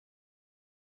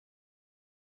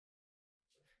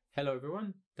Hello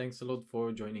everyone, thanks a lot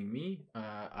for joining me.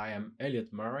 I am Elliot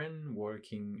Maren,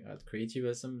 working at Creative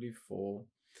Assembly for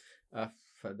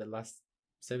the last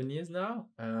 7 years now,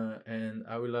 and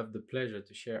I will have the pleasure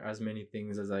to share as many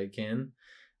things as I can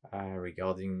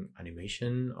regarding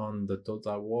animation on the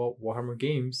Total Warhammer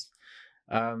games.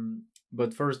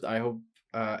 But first, I hope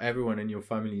everyone and your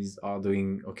families are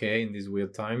doing okay in these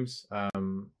weird times.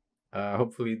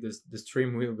 Hopefully the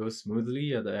stream will go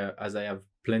smoothly as I have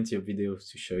plenty of videos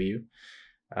to show you.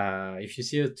 If you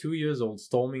see a 2-year-old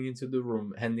storming into the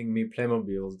room handing me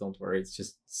Playmobiles, don't worry, it's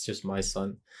just my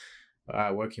son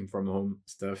working from home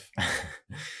stuff.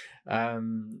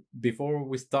 Before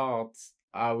we start,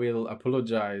 I will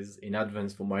apologize in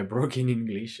advance for my broken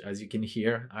English. As you can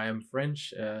hear, I am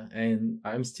French and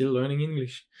I'm still learning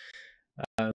English.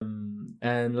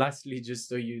 And lastly, just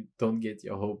so you don't get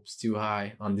your hopes too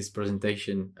high on this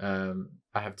presentation,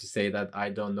 I have to say that I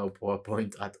don't know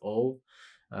PowerPoint at all.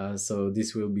 So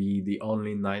this will be the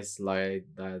only nice slide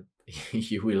that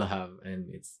you will have,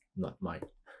 and it's not mine.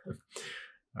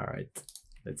 All right,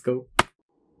 let's go.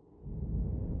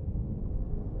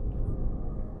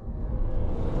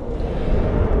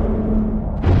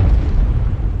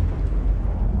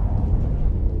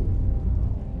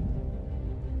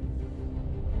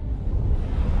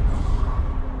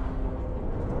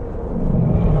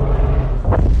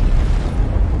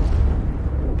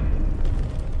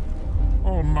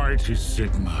 Almighty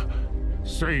Sigma,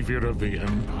 savior of the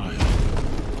Empire,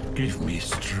 give me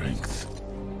strength.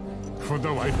 For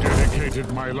though I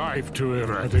dedicated my life to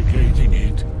eradicating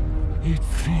it, it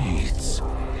feeds,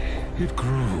 it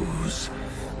grows,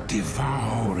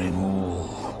 devouring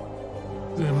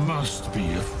all. There must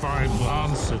be a final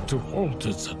answer to halt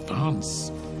its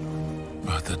advance.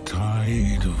 But the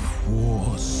tide of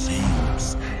war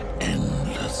seems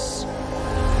endless.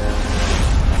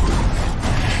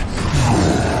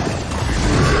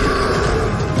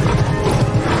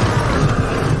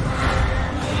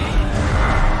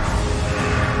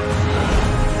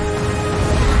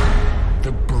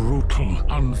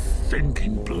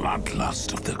 Unthinking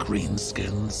bloodlust of the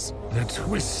greenskins, the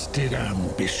twisted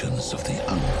ambitions of the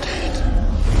undead.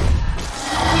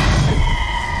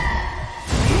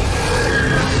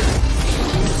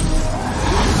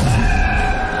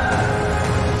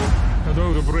 And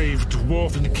though the brave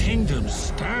dwarven kingdoms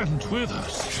stand with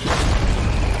us,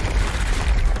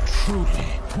 truly,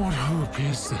 what hope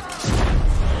is there?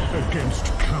 Against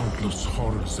countless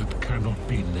horrors that cannot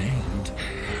be named,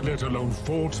 let alone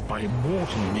fought by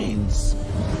mortal means.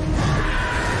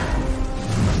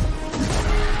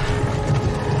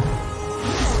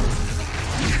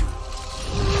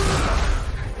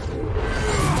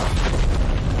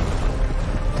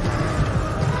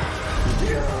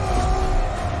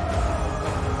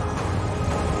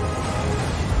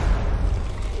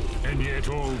 And yet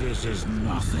all this is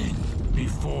nothing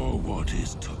before what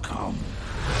is to come.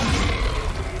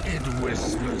 It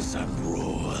whispers and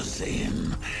roars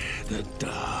in. The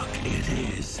dark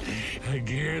it is.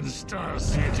 Against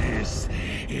us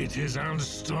it is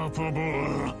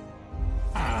unstoppable.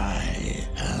 I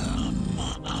am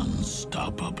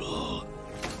unstoppable.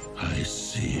 I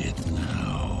see it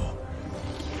now.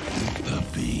 The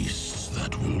beasts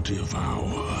that will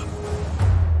devour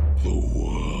the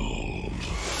world.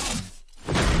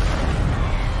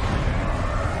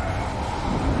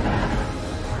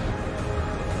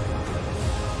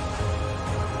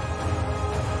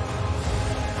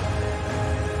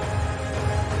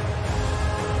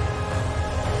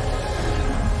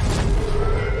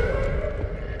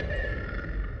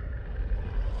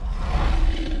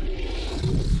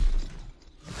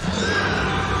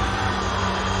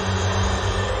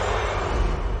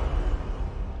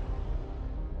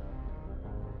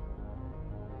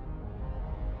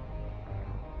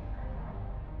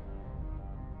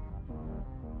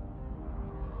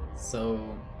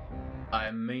 So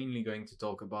I'm mainly going to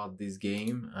talk about this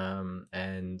game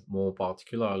and more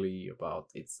particularly about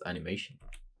its animation.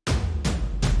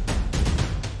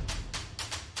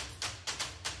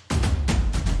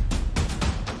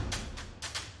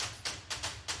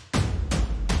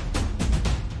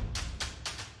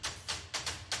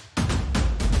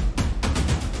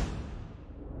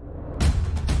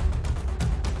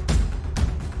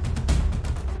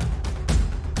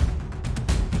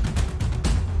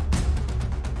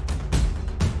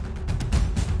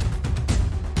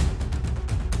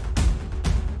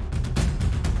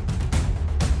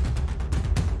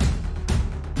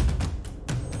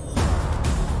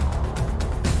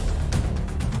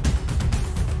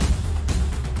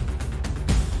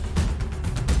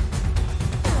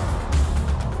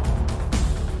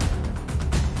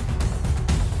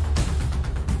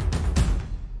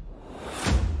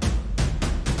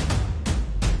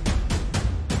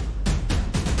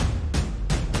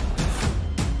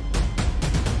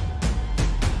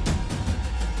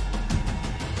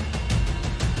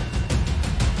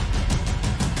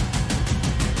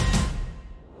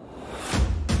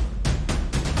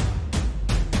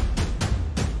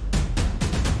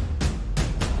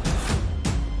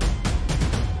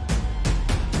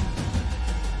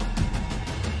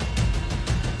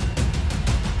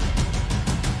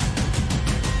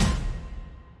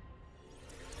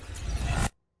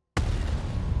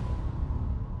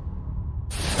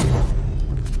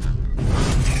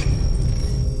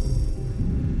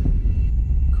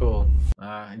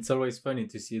 it's always funny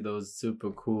to see those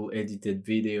super cool edited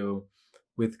video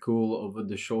with cool over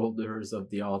the shoulders of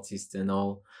the artist and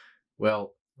all.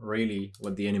 Well, really,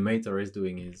 what the animator is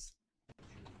doing is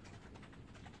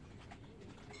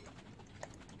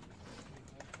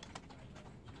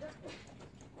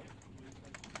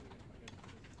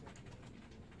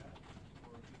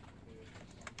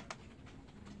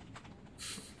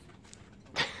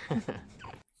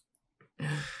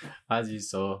as you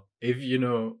saw, if you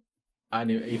know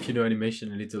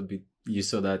animation a little bit, you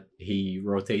saw that he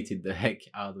rotated the heck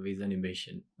out of his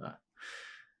animation.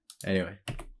 Anyway,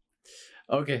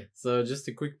 okay, so just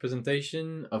a quick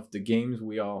presentation of the games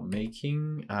we are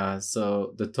making.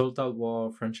 So the Total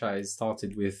War franchise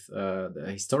started with the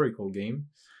historical game,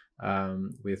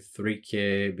 with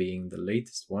 3K being the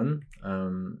latest one,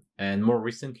 and more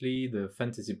recently the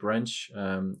fantasy branch,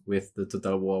 with the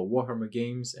Total War Warhammer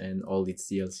games and all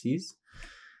its DLCs.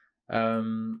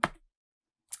 And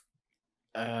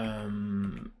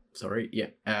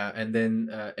then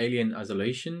Alien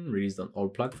Isolation, released on all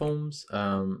platforms,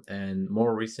 and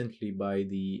more recently by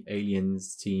the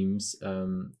Aliens teams,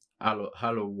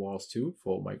 Halo Wars 2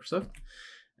 for Microsoft,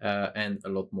 and a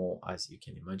lot more, as you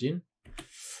can imagine.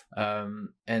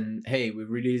 And hey, we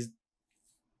released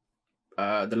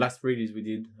the last release we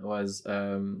did was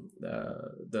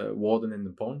the Warden and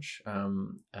the Punch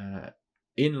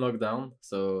in lockdown,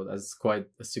 so that's quite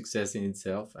a success in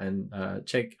itself. And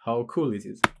check how cool it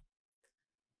is.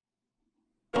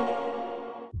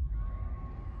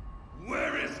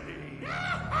 Where is he?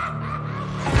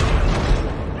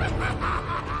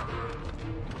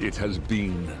 It has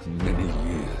been many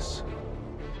years,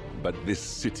 but this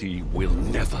city will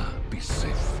never be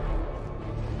safe.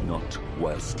 Not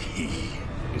whilst he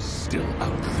is still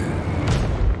out there.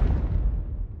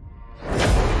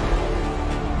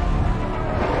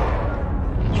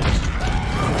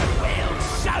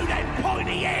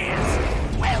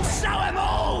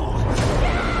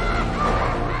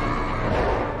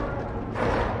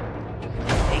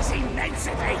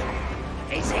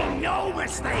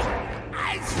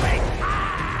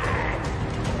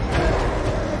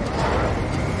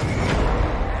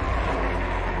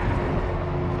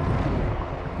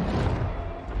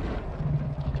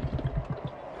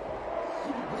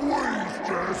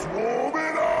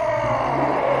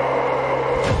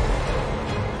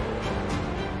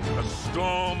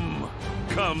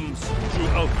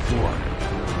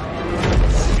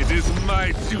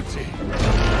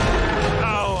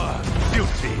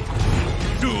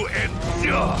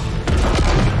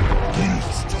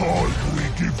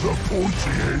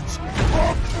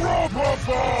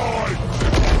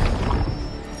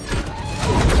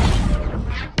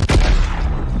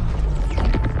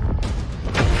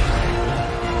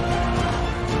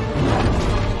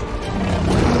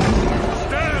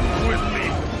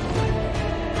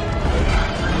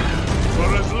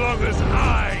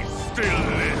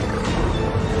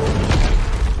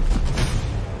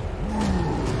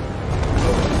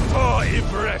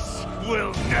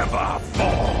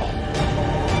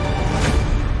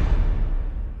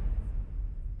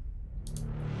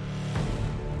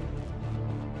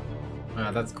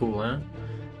 That's cool, huh?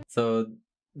 So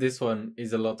this one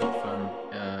is a lot of fun,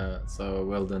 so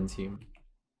well done, team.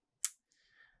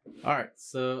 Alright,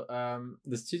 so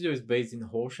the studio is based in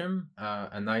Horsham,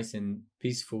 a nice and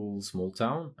peaceful small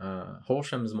town.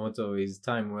 Horsham's motto is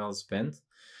time well spent,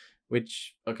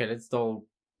 which, okay, let's talk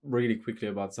really quickly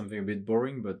about something a bit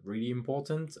boring but really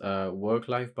important,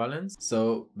 work-life balance.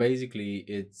 So basically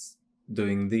it's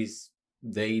doing this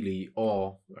daily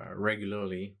or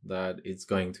regularly that it's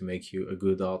going to make you a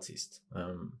good artist.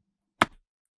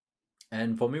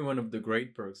 And for me, one of the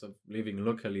great perks of living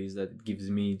locally is that it gives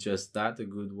me just that, a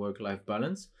good work-life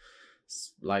balance.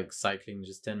 It's like cycling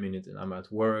just 10 minutes and I'm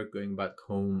at work, going back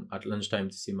home at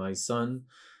lunchtime to see my son,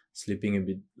 sleeping a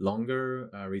bit longer,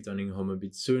 returning home a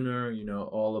bit sooner. You know,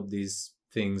 all of these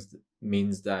things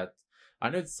means that, I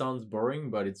know it sounds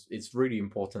boring, but it's really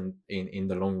important in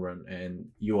the long run,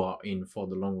 and you are in for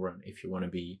the long run if you want to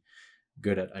be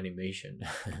good at animation.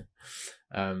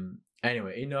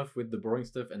 Anyway, enough with the boring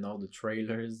stuff and all the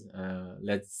trailers.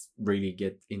 Let's really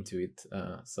get into it.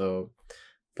 So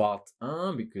part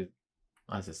 1, because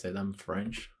as I said, I'm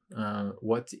French.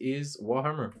 What is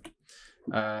Warhammer?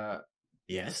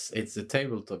 Yes, it's a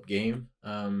tabletop game.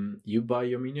 You buy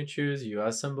your miniatures, you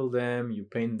assemble them, you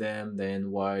paint them,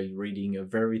 then while reading a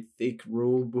very thick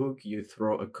rule book, you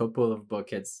throw a couple of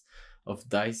buckets of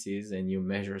dices and you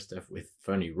measure stuff with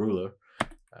funny ruler.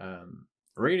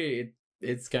 Really,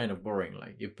 it's kind of boring.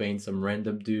 Like, you paint some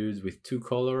random dudes with 2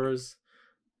 colors,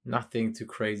 nothing too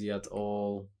crazy at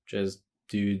all, just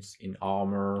dudes in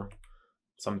armor,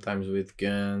 sometimes with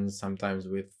guns, sometimes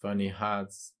with funny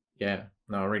hats. Yeah,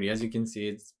 no, really, as you can see,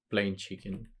 it's plain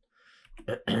chicken.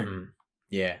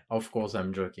 Yeah, of course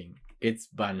I'm joking. It's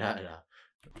banana.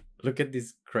 Look at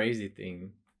this crazy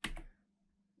thing.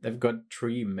 They've got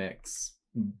 3 mechs.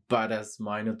 Badass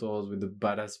minotaurs with a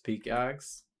badass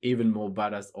pickaxe. Even more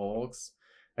badass orcs.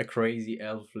 A crazy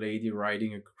elf lady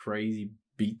riding a crazy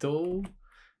beetle.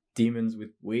 Demons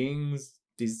with wings.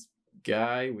 This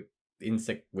guy with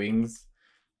insect wings.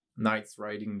 Knights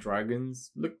riding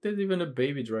dragons. Look, there's even a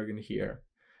baby dragon here.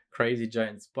 Crazy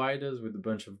giant spiders with a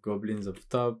bunch of goblins up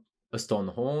top. A stone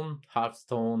horn, half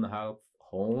stone, half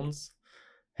horns.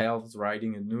 Elves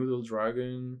riding a noodle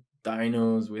dragon.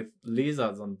 Dinos with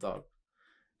lizards on top.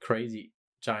 Crazy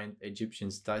giant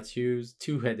Egyptian statues.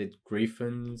 2-headed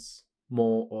griffins.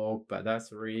 More orc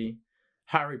badassery.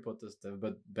 Harry Potter stuff,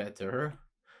 but better.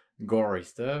 Gory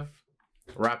stuff.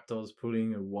 Raptors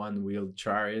pulling a 1-wheeled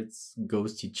chariots.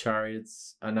 Ghosty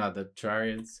chariots. Another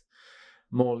chariots.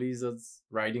 More lizards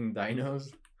riding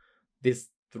dinos. This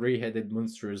 3-headed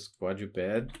monstrous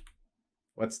quadruped.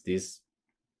 What's this?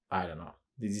 I don't know.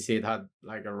 Did you say it had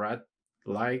like a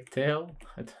rat-like tail?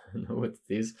 I don't know what's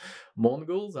this.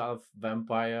 Mongols, half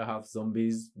vampire, half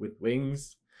zombies with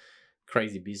wings.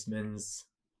 Crazy beastmans.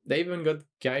 They even got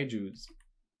kaijus.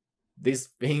 This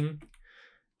thing,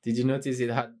 did you notice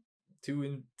it had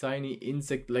 2 tiny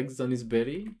insect legs on his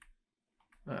belly?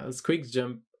 Squigs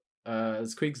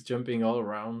jumping all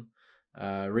around,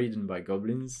 ridden by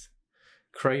goblins.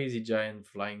 Crazy giant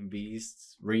flying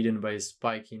beasts, ridden by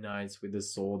spiky knights with a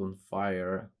sword on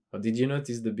fire. But did you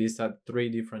notice the beast had 3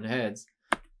 different heads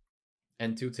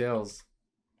and 2 tails?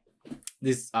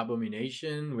 This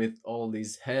abomination with all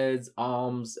these heads,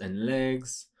 arms, and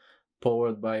legs,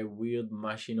 powered by a weird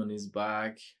machine on his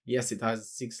back. Yes, it has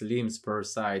 6 limbs per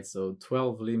side, so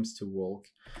 12 limbs to walk.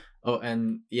 Oh,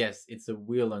 and yes, it's a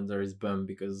wheel under his bum,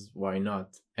 because why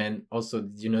not? And also,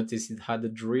 did you notice it had a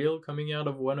drill coming out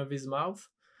of one of his mouth?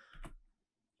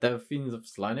 The fins of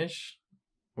Slaanesh,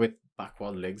 with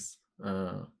backward legs,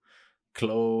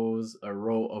 claws, a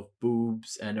row of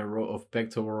boobs, and a row of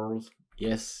pectorals.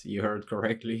 Yes, you heard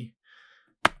correctly.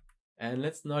 And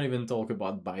let's not even talk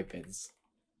about bipeds.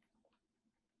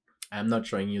 I'm not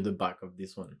showing you the back of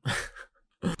this one.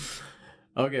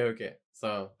 Okay.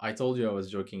 So I told you I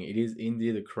was joking. It is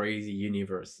indeed a crazy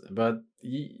universe, but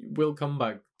we'll come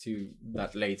back to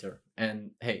that later.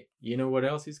 And hey, you know what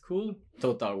else is cool?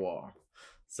 Total War.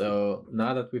 So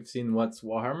now that we've seen what's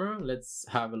Warhammer, let's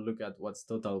have a look at what's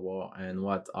Total War and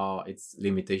what are its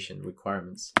limitation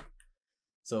requirements.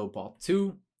 So part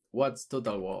 2, what's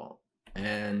Total War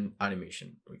and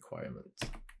animation requirements.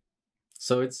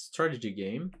 So it's a strategy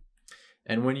game.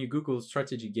 And when you Google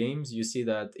strategy games, you see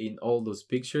that in all those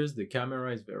pictures, the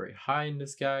camera is very high in the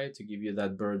sky to give you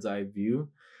that bird's eye view.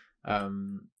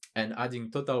 And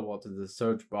adding Total War to the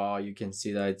search bar, you can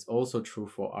see that it's also true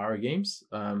for our games,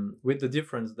 with the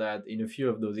difference that in a few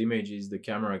of those images, the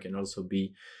camera can also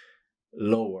be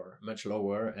lower, much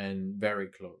lower, and very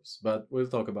close. But we'll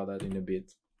talk about that in a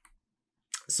bit.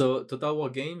 So Total War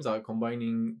games are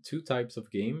combining 2 types of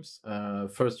games.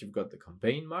 First, you've got the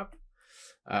campaign map.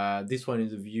 This one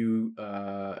is a view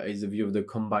of the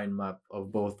combined map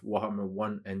of both Warhammer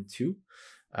 1 and 2.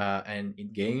 And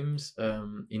in game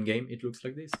it looks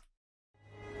like this.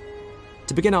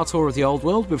 To begin our tour of the old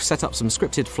world, we've set up some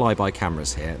scripted flyby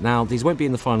cameras here. Now, these won't be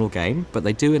in the final game, but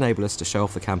they do enable us to show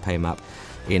off the campaign map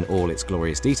in all its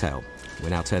glorious detail. We're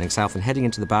now turning south and heading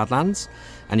into the Badlands,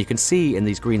 and you can see in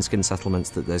these greenskin settlements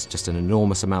that there's just an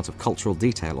enormous amount of cultural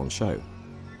detail on show.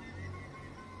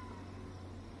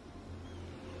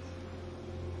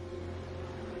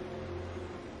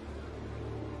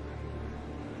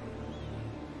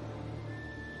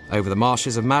 Over the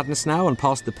marshes of madness now and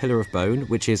past the Pillar of Bone,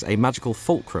 which is a magical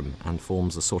fulcrum and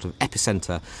forms a sort of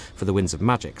epicentre for the winds of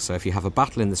magic. So if you have a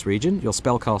battle in this region, your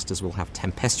spellcasters will have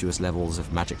tempestuous levels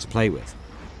of magic to play with.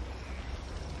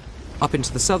 Up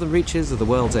into the southern reaches of the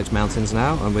World's Edge Mountains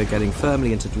now, and we're getting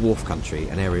firmly into dwarf country,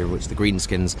 an area in which the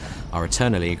greenskins are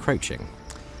eternally encroaching.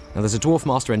 Now there's a dwarf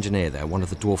master engineer there, one of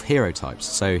the dwarf hero types,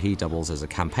 so he doubles as a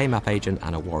campaign map agent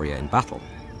and a warrior in battle.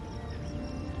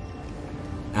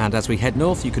 And as we head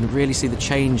north, you can really see the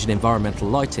change in environmental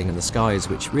lighting in the skies,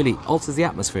 which really alters the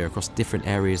atmosphere across different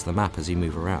areas of the map as you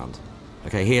move around.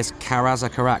 Okay, here's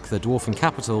Karazakarak, the dwarfen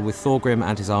capital, with Thorgrim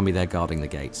and his army there guarding the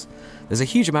gates. There's a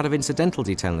huge amount of incidental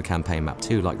detail in the campaign map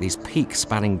too, like these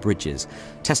peak-spanning bridges,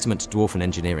 testament to dwarfen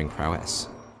engineering prowess.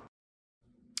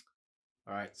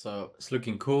 Alright, so it's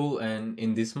looking cool, and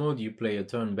in this mode you play a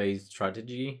turn-based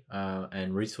strategy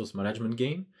and resource management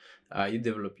game. You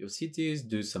develop your cities,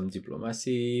 do some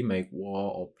diplomacy, make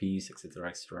war or peace, etc.,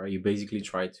 etc. You basically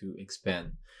try to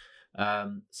expand.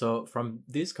 So from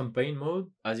this campaign mode,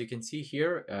 as you can see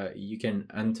here, you can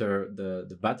enter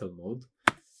the battle mode,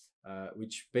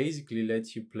 which basically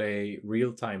lets you play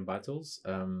real-time battles.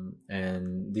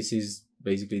 And this is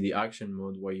basically the action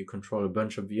mode where you control a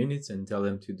bunch of units and tell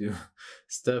them to do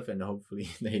stuff, and hopefully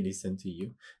they listen to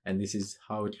you. And this is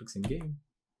how it looks in game.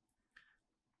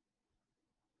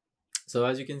 So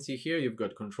as you can see here, you've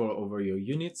got control over your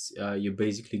units. You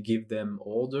basically give them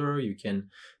order. You can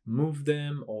move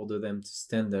them, order them to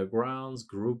stand their grounds,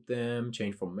 group them,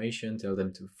 change formation, tell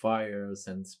them to fire,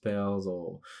 send spells,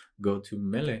 or go to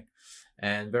melee.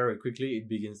 And very quickly, it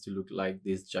begins to look like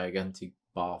this gigantic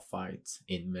bar fight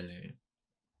in melee.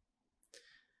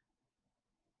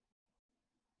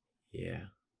 Yeah.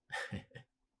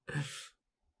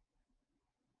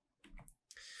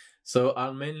 So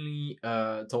I'll mainly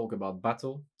talk about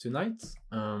battle tonight,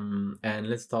 and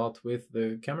let's start with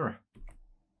the camera.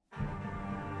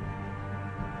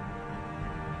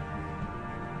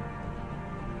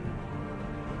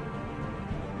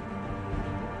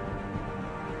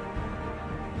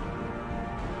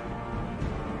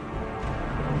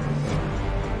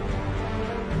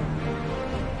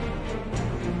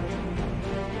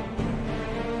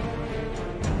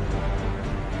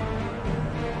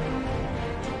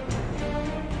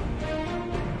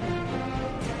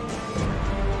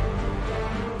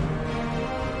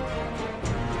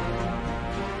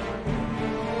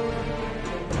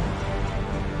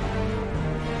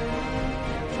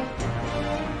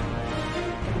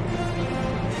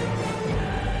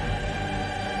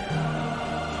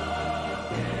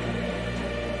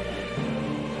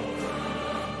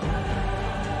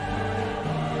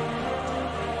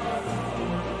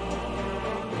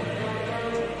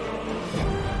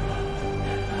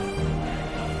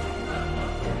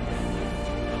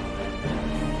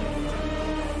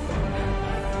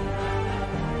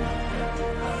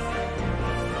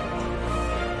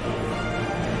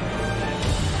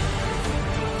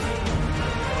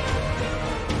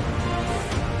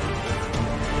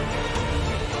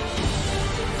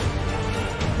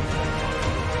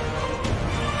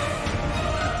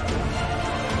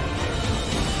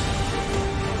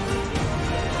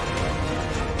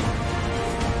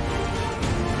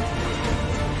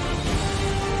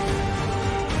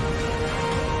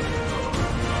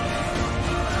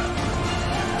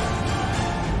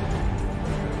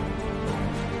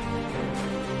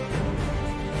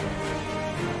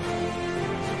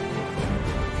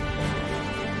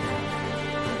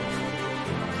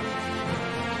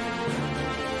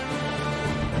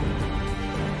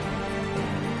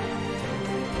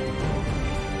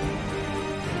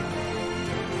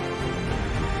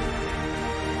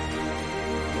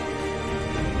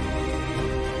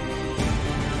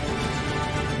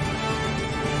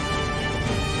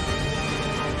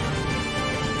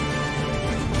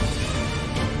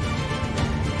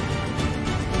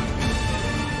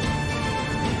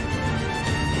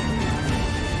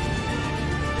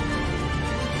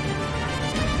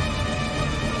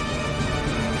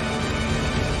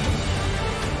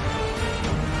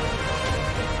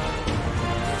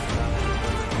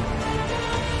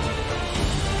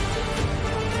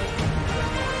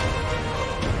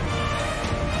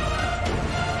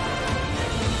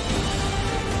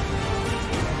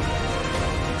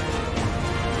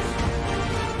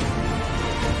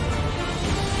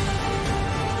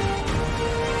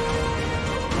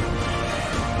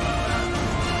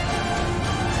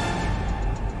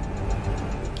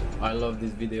 I love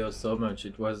this video so much.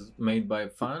 It was made by a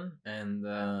fan, and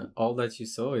all that you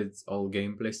saw, it's all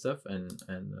gameplay stuff and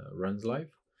runs live.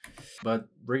 But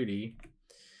really,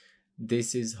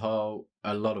 this is how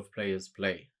a lot of players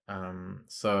play.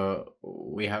 So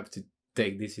we have to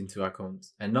take this into account,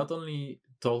 and not only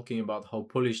talking about how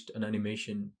polished an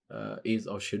animation is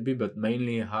or should be, but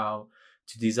mainly how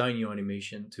to design your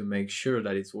animation to make sure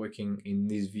that it's working in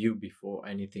this view before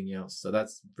anything else. So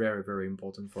that's very, very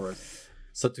important for us.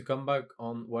 So to come back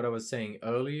on what I was saying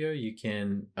earlier, you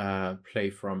can play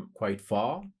from quite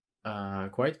far,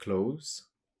 quite close,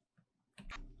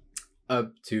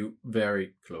 up to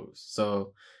very close.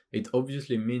 So it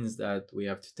obviously means that we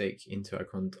have to take into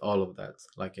account all of that,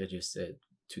 like I just said,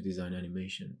 to design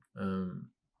animation.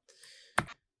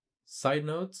 Side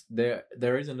note,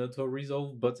 there is an auto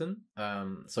resolve button.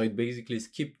 So it basically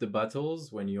skips the battles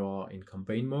when you are in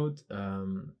campaign mode.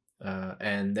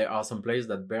 And there are some players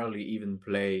that barely even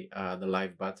play the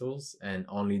live battles and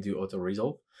only do auto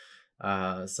resolve.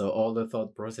 So all the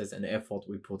thought process and effort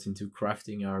we put into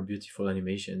crafting our beautiful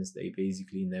animations, they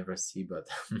basically never see, but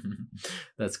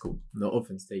that's cool. No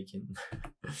offense taken.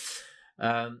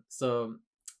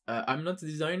 I'm not a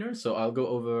designer, so I'll go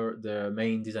over the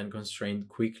main design constraint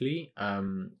quickly.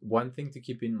 One thing to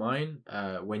keep in mind,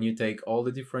 when you take all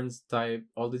the different type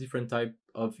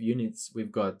of units,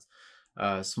 we've got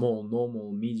small,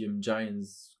 normal, medium,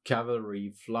 giants,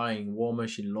 cavalry, flying, war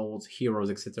machine, lords,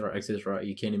 heroes, etc., etc.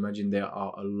 You can imagine there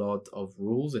are a lot of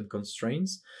rules and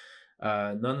constraints.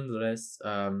 Nonetheless,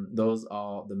 those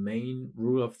are the main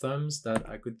rule of thumbs that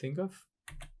I could think of.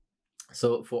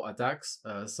 So for attacks,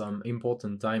 some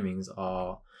important timings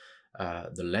are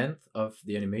the length of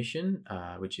the animation,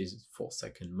 which is 4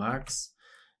 second max.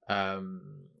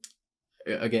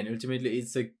 Again, ultimately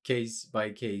it's a case by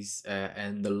case,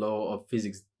 and the law of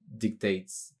physics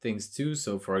dictates things too.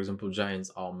 So for example,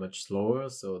 giants are much slower,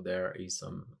 so there is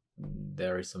some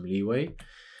leeway.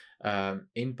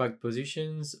 Impact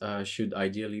positions should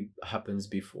ideally happens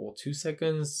before 2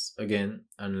 seconds, again,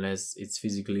 unless it's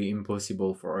physically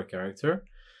impossible for a character.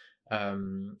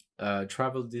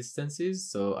 Travel distances,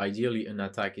 so ideally an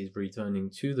attack is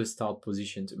returning to the start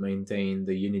position to maintain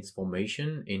the unit's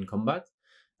formation in combat.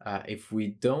 If we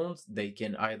don't, they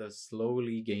can either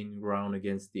slowly gain ground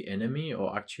against the enemy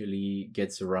or actually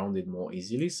get surrounded more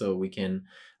easily. So we can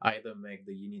either make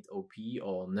the unit OP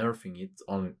or nerfing it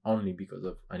only because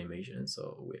of animation.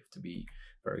 So we have to be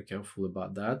very careful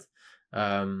about that.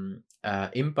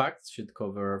 Impact should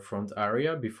cover front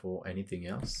area before anything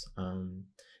else.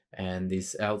 And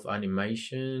this elf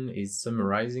animation is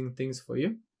summarizing things for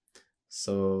you.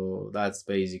 So that's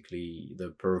basically the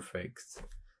perfect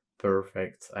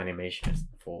animation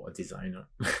for a designer.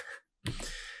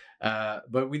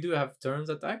 But we do have turns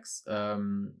attacks,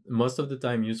 most of the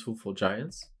time useful for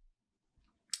giants.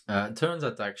 Turns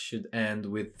attack should end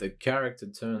with the character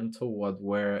turn toward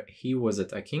where he was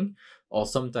attacking, or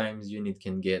sometimes unit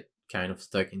can get kind of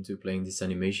stuck into playing this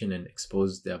animation and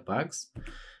expose their backs.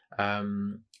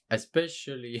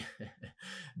 Especially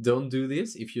don't do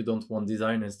this if you don't want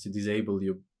designers to disable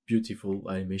your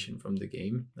beautiful animation from the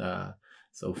game.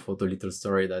 So for the little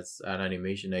story, that's an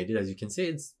animation I did. As you can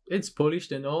see, it's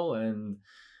polished and all, and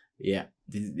yeah,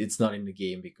 it's not in the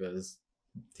game because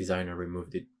designer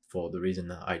removed it for the reason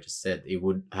that I just said. It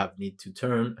would have need to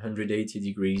turn 180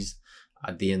 degrees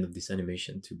at the end of this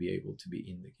animation to be able to be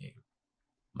in the game.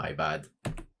 My bad.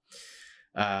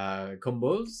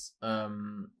 Combos.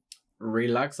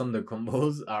 Relax on the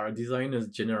combos. Our designers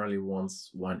generally wants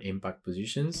one impact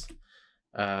positions.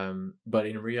 But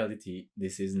in reality,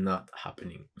 this is not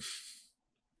happening.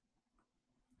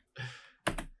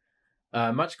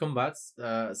 Match combats,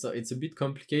 so it's a bit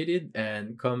complicated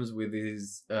and comes with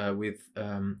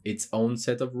its own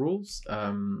set of rules.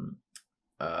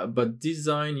 But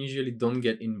design usually don't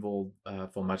get involved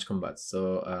for match combats.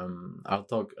 So I'll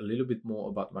talk a little bit more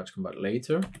about match combat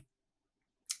later.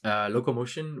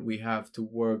 Locomotion, we have to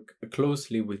work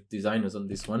closely with designers on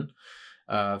this one.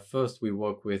 First, we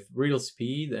work with real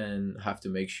speed and have to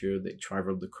make sure they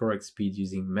travel the correct speed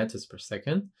using meters per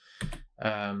second.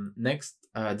 Next,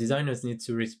 designers need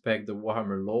to respect the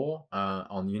Warhammer law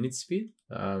on unit speed.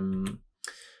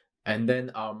 And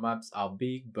then our maps are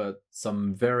big, but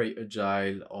some very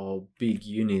agile or big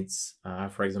units,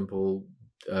 for example,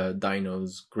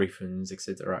 dinos, griffins,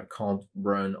 etc., can't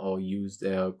run or use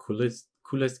their coolest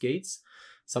gates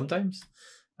sometimes.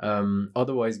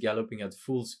 Otherwise, galloping at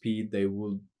full speed, they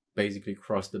will basically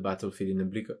cross the battlefield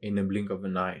in a blink of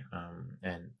an eye.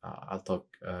 And I'll talk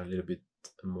a little bit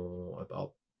more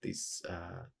about this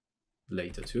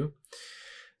later too.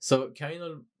 So kind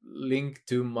of linked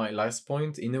to my last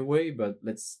point in a way, but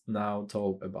let's now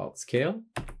talk about scale.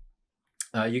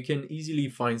 You can easily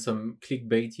find some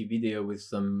clickbaity video with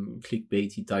some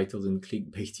clickbaity titles and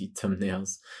clickbaity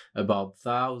thumbnails about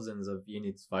thousands of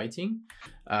units fighting.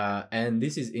 And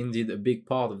this is indeed a big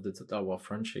part of the Total War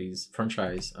franchise.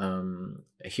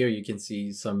 Here you can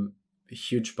see some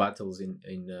huge battles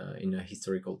in a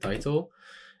historical title.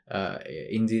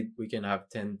 Indeed, we can have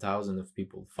 10,000 of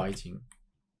people fighting.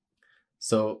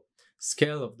 So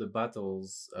scale of the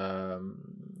battles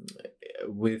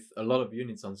with a lot of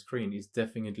units on screen is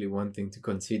definitely one thing to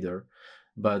consider.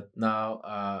 But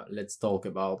now let's talk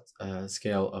about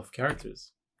scale of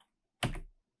characters.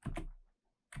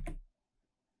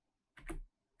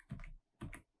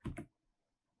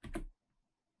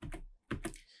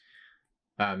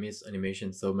 I miss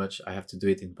animation so much, I have to do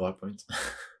it in PowerPoint.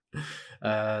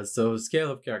 So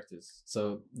scale of characters.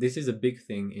 So this is a big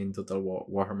thing in Total War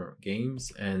Warhammer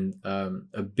games, and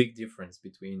a big difference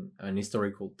between an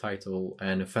historical title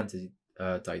and a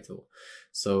title.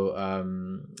 So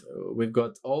we've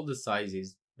got all the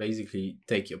sizes. Basically,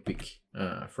 take your pick,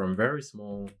 from very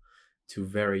small to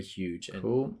very huge and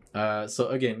cool. So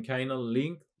again, kind of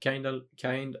linked,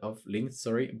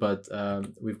 sorry, but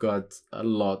we've got a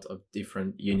lot of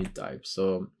different unit types.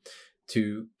 So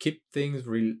to keep things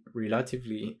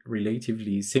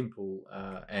relatively simple,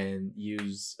 and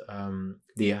use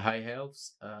the High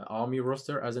Elves army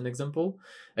roster as an example.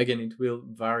 Again, it will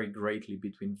vary greatly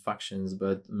between factions,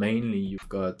 but mainly you've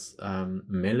got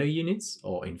melee units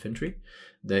or infantry,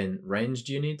 then ranged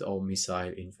unit or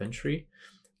missile infantry,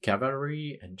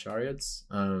 cavalry and chariots,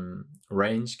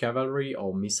 ranged cavalry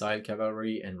or missile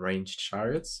cavalry and ranged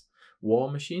chariots, war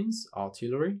machines,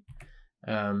 artillery,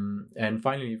 and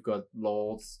finally you've got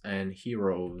lords and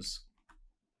heroes,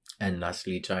 and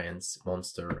lastly giants,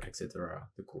 monster, etc.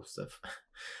 The cool stuff.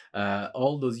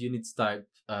 All those units type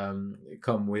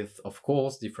come with, of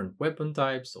course, different weapon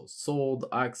types, so sword,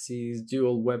 axes,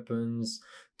 dual weapons,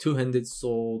 two-handed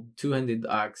sword, two-handed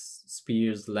axe,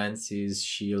 spears, lances,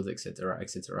 shields, etc.,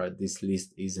 etc. This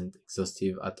list isn't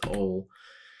exhaustive at all.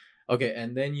 Okay,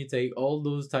 and then you take all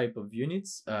those type of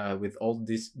units with all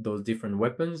those different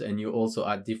weapons, and you also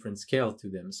add different scale to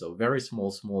them. So very small,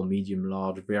 small, medium,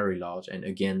 large, very large. And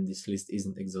again, this list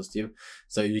isn't exhaustive.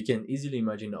 So you can easily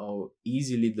imagine how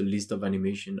easily the list of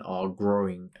animation are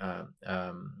growing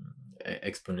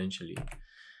exponentially.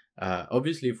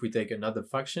 Obviously, if we take another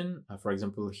faction, for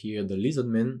example, here the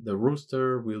Lizardmen, the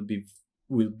roster will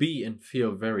be and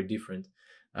feel very different.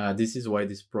 This is why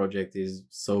this project is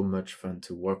so much fun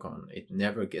to work on. It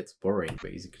never gets boring,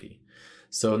 basically.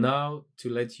 So now, to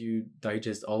let you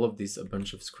digest all of this, a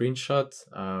bunch of screenshots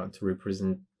to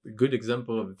represent a good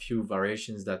example of a few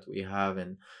variations that we have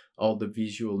and all the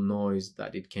visual noise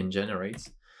that it can generate.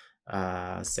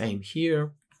 Same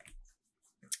here.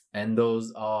 And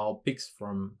those are pics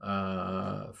from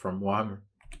Warhammer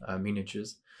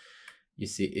miniatures. You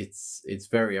see, it's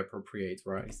very appropriate,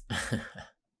 right?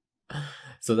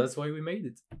 So that's why we made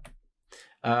it.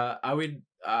 I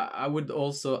would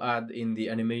also add in the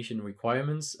animation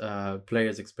requirements,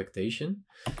 players' expectation.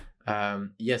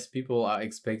 Yes, people are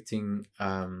expecting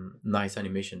nice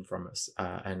animation from us,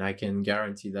 and I can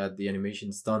guarantee that the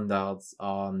animation standards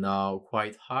are now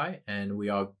quite high, and we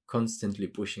are constantly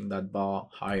pushing that bar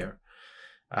higher.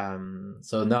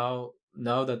 So now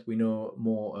that we know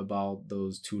more about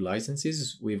those two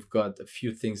licenses, we've got a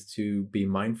few things to be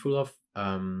mindful of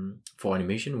for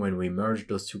animation when we merge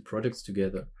those two products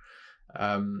together.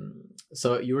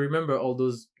 So you remember all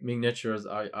those miniatures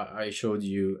I showed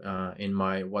you in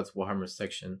my What's Warhammer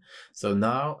section. So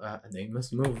now they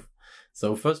must move.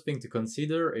 So first thing to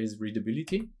consider is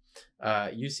readability.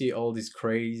 You see all these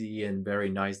crazy and very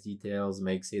nice details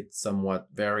makes it somewhat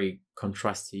very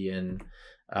contrasty and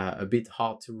a bit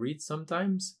hard to read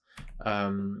sometimes.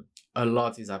 A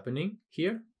lot is happening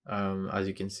here, as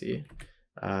you can see.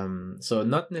 So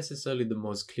not necessarily the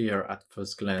most clear at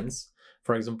first glance.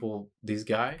 For example, this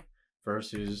guy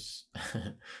versus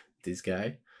this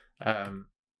guy.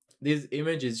 These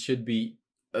images should be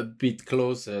a bit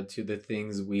closer to the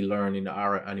things we learn in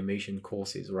our animation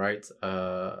courses, right?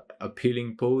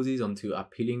 Appealing poses onto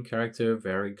appealing character,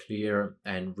 very clear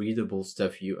and readable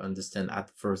stuff you understand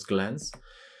at first glance.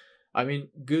 I mean,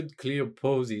 good clear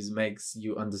poses makes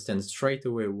you understand straight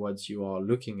away what you are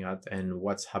looking at and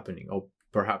what's happening, or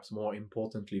perhaps more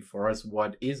importantly for us,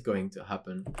 what is going to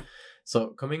happen. So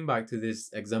coming back to this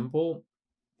example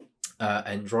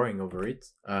and drawing over it,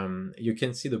 you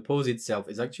can see the pose itself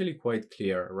is actually quite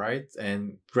clear, right?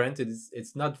 And granted,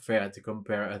 it's not fair to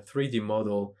compare a 3D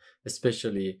model,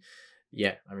 especially,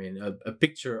 yeah, I mean, a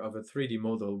picture of a 3D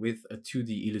model with a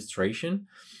 2D illustration,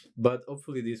 but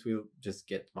hopefully this will just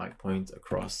get my point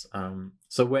across.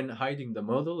 So when hiding the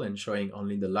model and showing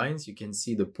only the lines, you can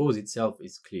see the pose itself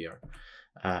is clear.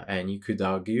 And you could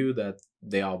argue that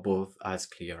they are both as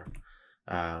clear.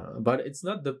 But it's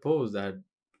not the pose that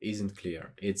isn't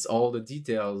clear. It's all the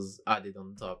details added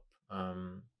on top.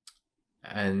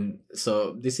 And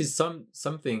so this is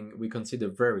something we consider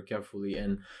very carefully.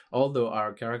 And although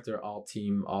our character, our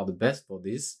team are the best for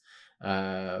this,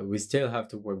 we still have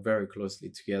to work very closely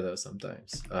together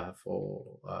sometimes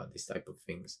for this type of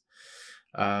things.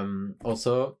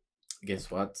 Also,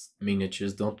 guess what?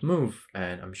 Miniatures don't move,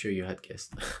 and I'm sure you had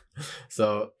guessed.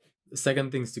 So,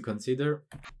 second things to consider.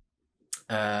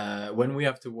 When we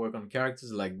have to work on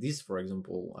characters like this, for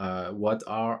example, what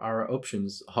are our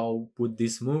options? How would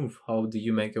this move? How do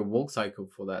you make a walk cycle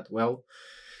for that? Well,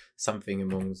 something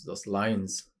amongst those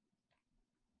lines.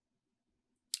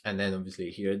 And then obviously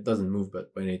here it doesn't move,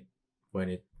 but when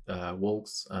it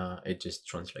walks, it just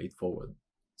translates forward.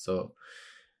 So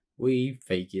we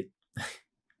fake it.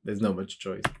 There's not much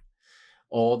choice.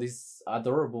 Or this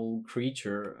adorable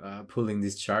creature pulling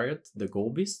this chariot, the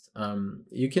gold beast.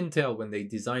 You can tell when they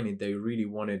designed it, they really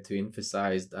wanted to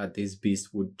emphasize that this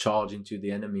beast would charge into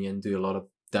the enemy and do a lot of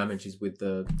damages with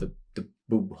the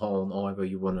boob horn, or however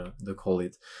you want to call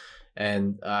it.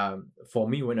 And for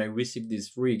me, when I received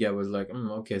this rig, I was like,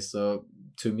 okay, so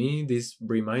to me, this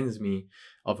reminds me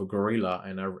of a gorilla,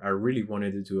 and I really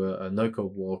wanted to do a knuckle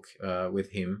walk with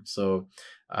him. So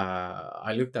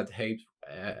I looked at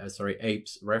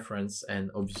apes reference, and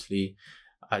obviously,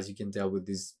 as you can tell with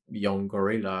this young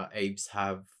gorilla, apes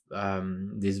have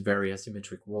these very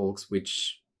asymmetric walks,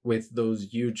 which with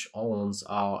those huge horns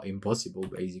are impossible,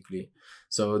 basically.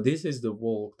 So this is the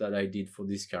walk that I did for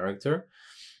this character.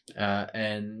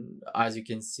 And as you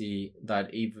can see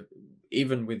that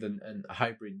even with a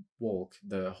hybrid walk,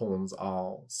 the horns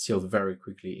are still very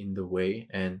quickly in the way,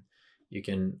 and you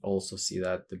can also see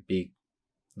that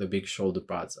the big shoulder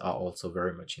pads are also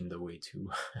very much in the way too.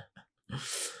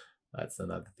 That's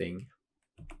another thing.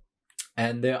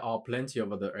 And there are plenty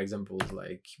of other examples,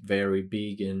 like very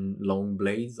big and long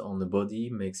blades on the body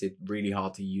makes it really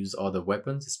hard to use other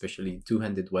weapons, especially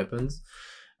two-handed weapons.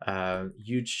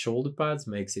 Huge shoulder pads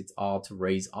makes it hard to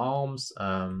raise arms.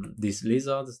 These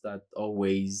lizards that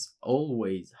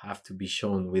always have to be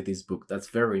shown with this book. That's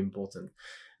very important.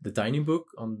 The tiny book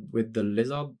with the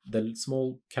lizard, the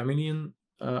small chameleon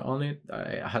on it,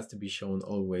 has to be shown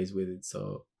always with it.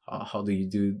 So how do you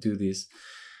do this?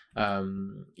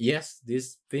 Yes,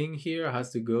 this thing here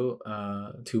has to go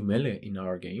to melee in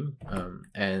our game,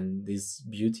 and this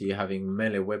beauty having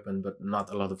melee weapon but not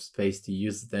a lot of space to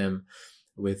use them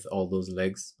with all those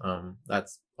legs.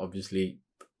 That's obviously,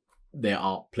 there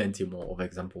are plenty more of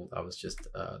examples. That was just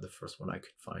the first one I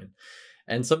could find.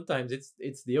 And sometimes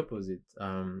it's the opposite.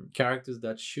 Characters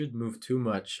that should move too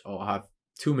much or have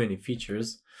too many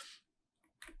features,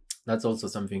 that's also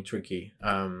something tricky.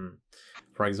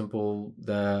 For example,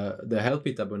 the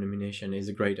Helpit Abomination is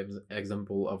a great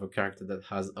example of a character that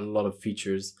has a lot of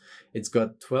features. It's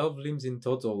got 12 limbs in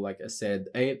total, like I said,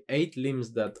 eight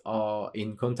limbs that are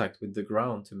in contact with the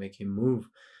ground to make him move,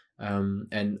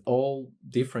 and all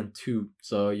different too.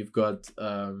 So you've got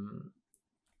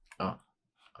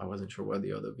I wasn't sure why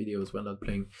the other videos were not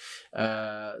playing.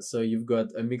 So you've got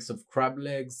a mix of crab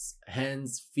legs,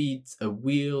 hands, feet, a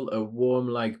wheel, a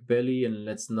worm-like belly, and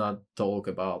let's not talk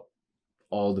about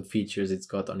all the features it's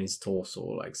got on his torso,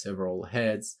 like several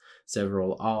heads,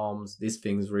 several arms. This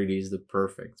thing really is the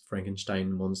perfect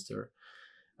Frankenstein monster.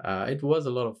 It was a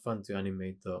lot of fun to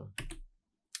animate though.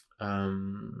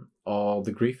 Or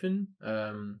the griffin.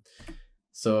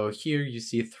 So here you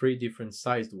see 3 different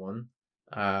sized ones.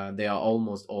 They are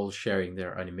almost all sharing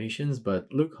their animations, but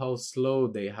look how slow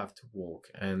they have to walk.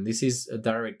 And this is a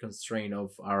direct constraint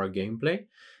of our gameplay.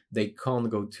 They can't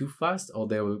go too fast or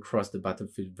they will cross the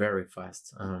battlefield very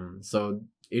fast. So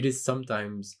it is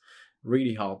sometimes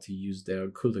really hard to use their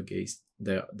cooler gates,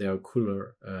 their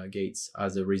cooler gates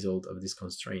as a result of this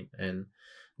constraint. And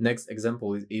next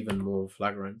example is even more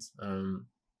flagrant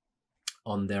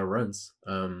on their runs.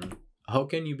 How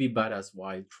can you be badass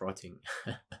while trotting?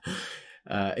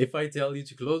 If I tell you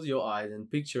to close your eyes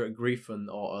and picture a griffin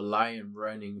or a lion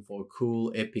running for a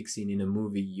cool epic scene in a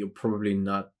movie, you're probably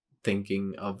not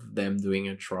thinking of them doing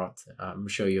a trot. I'm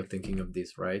sure you're thinking of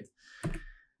this, right?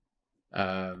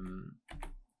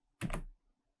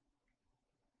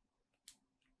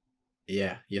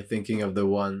 Yeah, you're thinking of the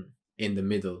one in the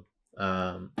middle.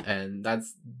 And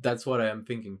that's what I am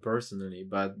thinking personally,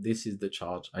 but this is the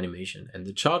charge animation. And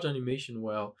the charge animation,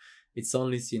 well, it's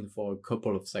only seen for a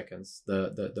couple of seconds.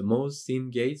 The most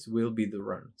seen gates will be the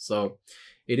run. So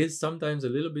it is sometimes a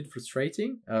little bit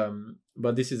frustrating,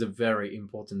 but this is a very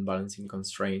important balancing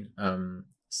constraint.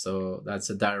 So that's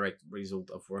a direct result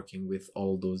of working with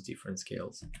all those different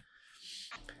scales.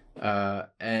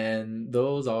 And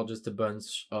those are just a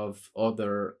bunch of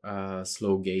other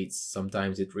slow gates.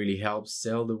 Sometimes it really helps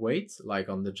sell the weight, like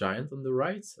on the giant on the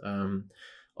right,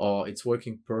 or it's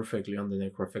working perfectly on the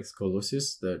Necrofex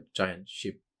Colossus, the giant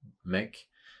ship mech,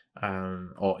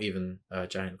 or even a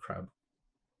giant crab.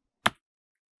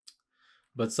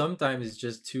 But sometimes it's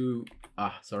just too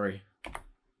sorry,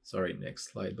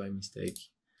 next slide by mistake.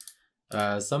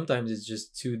 Sometimes it's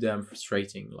just too damn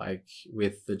frustrating, like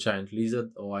with the giant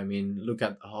lizard, or I mean, look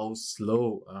at how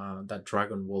slow that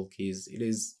dragon walk is. It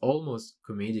is almost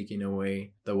comedic in a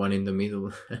way, the one in the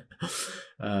middle.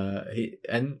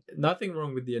 And nothing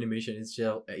wrong with the animation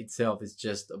itself, it's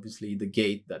just obviously the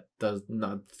gait that does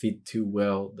not fit too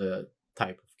well the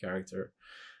type of character.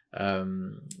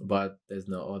 But there's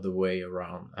no other way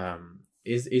around.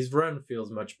 his run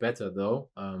feels much better though,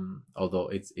 although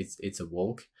it's a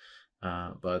walk,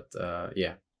 but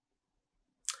yeah.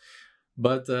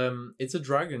 But it's a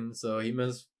dragon, so he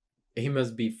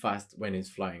must be fast when he's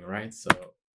flying, right? So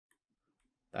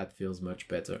that feels much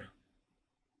better.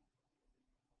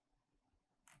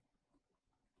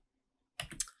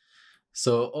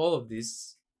 So all of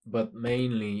this, but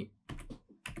mainly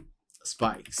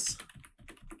spikes.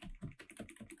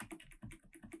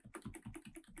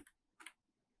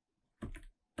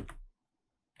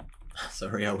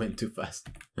 Sorry, I went too fast.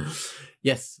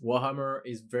 Yes, Warhammer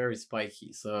is very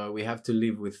spiky, so we have to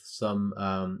live with some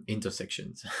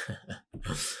intersections.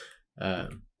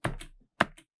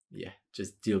 Yeah,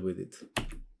 just deal with it.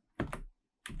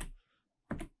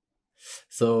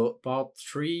 So part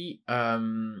 3,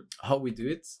 how we do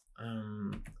it.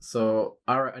 So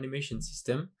our animation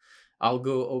system, I'll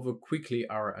go over quickly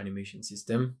our animation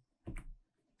system.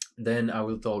 Then I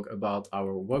will talk about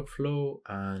our workflow,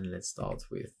 and let's start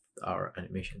with our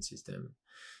animation system.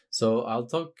 So I'll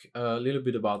talk a little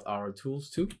bit about our tools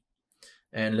too.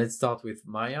 And let's start with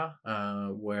Maya,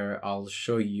 where I'll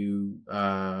show you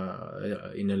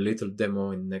in a little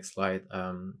demo in the next slide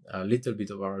a little bit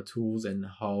of our tools and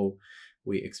how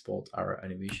we export our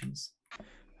animations.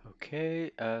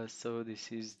 Okay, so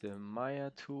this is the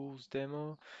Maya tools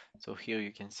demo. So here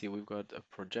you can see we've got a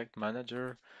project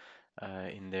manager.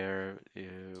 In there,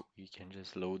 we can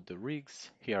just load the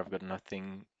rigs. Here I've got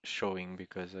nothing showing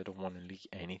because I don't want to leak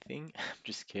anything. I'm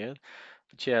just scared.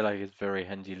 But yeah, like it's very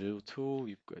handy little tool.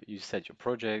 You set your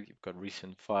project, you've got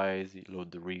recent files, you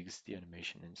load the rigs, the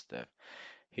animation and stuff.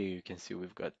 Here you can see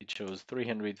it shows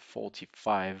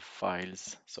 345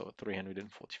 files, so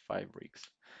 345 rigs,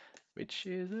 which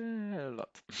is a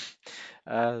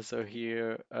lot. So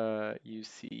here you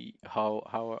see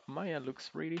how Maya looks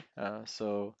really.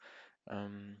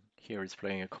 Here it's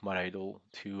playing a Command Idle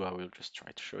 2. I will just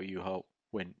try to show you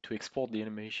when to export the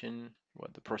animation,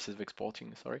 what the process of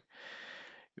exporting, sorry.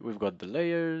 We've got the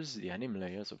layers, the anim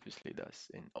layers, obviously that's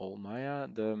in all Maya,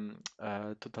 the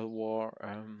Total War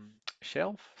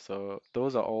shelf. So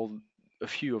those are all a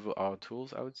few of our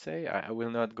tools, I would say. I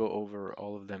will not go over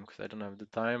all of them because I don't have the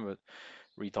time, but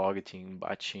retargeting,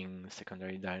 batching,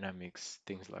 secondary dynamics,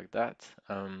 things like that.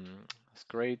 It's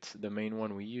great. The main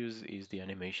one we use is the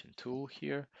animation tool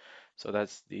here. So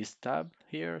that's this tab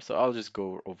here. So I'll just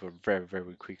go over very,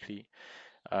 very quickly.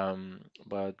 Yeah,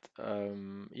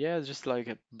 it's just like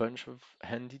a bunch of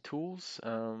handy tools,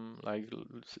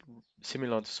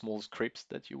 similar to small scripts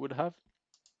that you would have.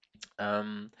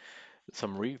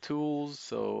 Some rig tools,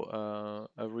 so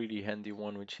a really handy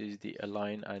one, which is the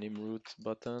align anim route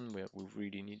button. We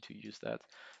really need to use that.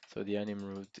 So the anim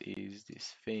route is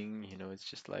this thing, it's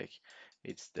just like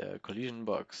it's the collision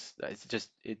box.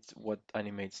 It's what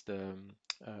animates the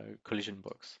collision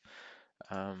box,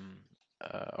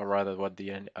 or rather what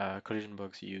the collision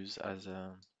box use as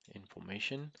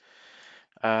information.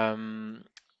 Um,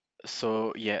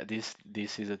 so yeah, this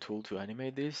is a tool to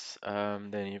animate this.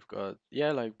 Then you've got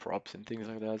like props and things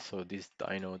like that. So this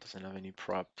dino doesn't have any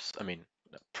props. I mean,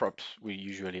 props we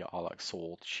usually are like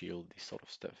sword, shield, this sort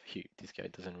of stuff. This guy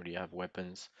doesn't really have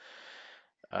weapons.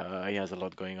 He has a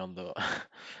lot going on though.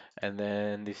 And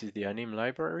then this is the anim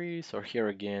library. So here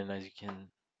again,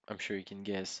 I'm sure you can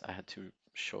guess, I had to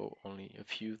show only a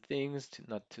few things to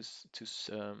not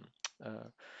uh,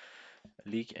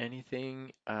 leak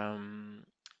anything.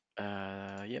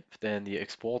 Yep, then the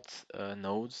export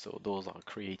nodes, so those are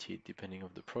created depending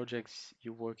of the projects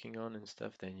you're working on and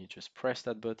stuff. Then you just press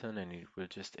that button and it will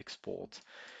just export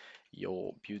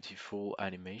your beautiful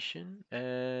animation.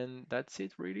 And that's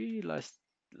it really.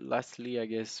 Lastly, I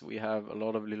guess we have a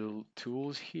lot of little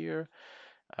tools here.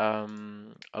 A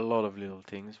lot of little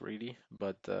things really,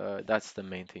 but that's the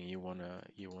main thing you wanna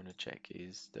check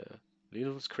is the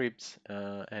little scripts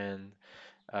and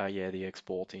yeah, the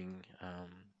exporting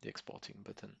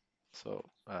button. So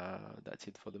that's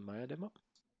it for the Maya demo.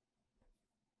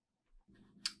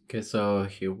 Okay, so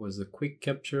here was a quick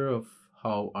capture of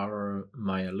how our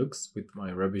Maya looks with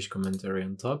my rubbish commentary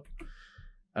on top.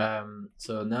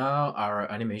 So now our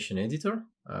animation editor.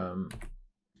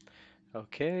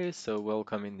 Okay, so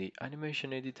welcome in the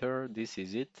animation editor. This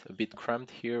is it. A bit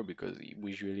cramped here because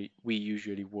we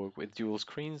usually work with dual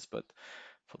screens, but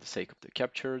for the sake of the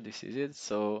capture, this is it.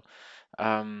 So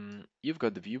you've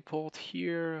got the viewport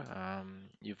here.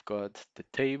 You've got the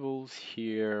tables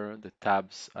here, the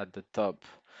tabs at the top,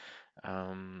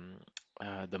 um,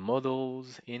 the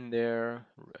models in there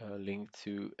linked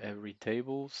to every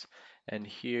tables. And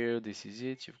here, this is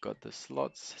it. You've got the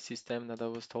slots system that I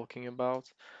was talking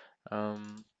about.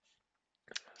 Um,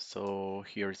 So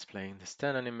here it's playing the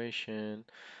stand animation.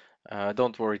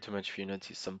 Don't worry too much if you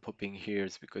notice some popping here.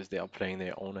 It's because they are playing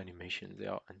their own animations. They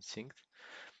are unsynced.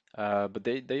 But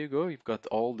there you go. You've got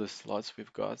all the slots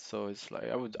we've got. So it's like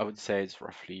I would say it's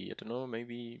roughly, I don't know,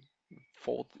 maybe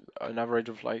 40, an average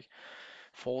of like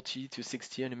 40 to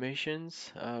 60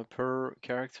 animations per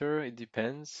character. It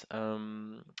depends.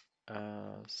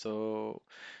 So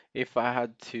if I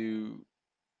had to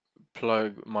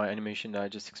plug my animation that I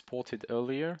just exported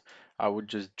earlier, I would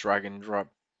just drag and drop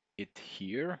it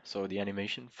here. So the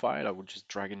animation file, I would just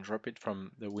drag and drop it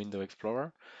from the Window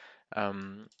Explorer.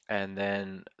 And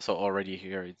then, so already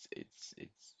here, it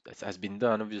has been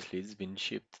done. Obviously, it's been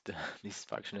shipped. This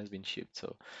function has been shipped.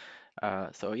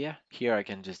 So yeah, here I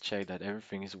can just check that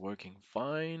everything is working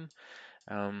fine.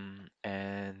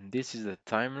 And this is the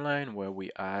timeline where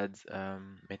we add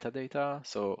metadata.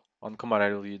 So on Command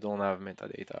Idle, you don't have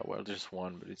metadata. Well, just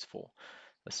one, but it's for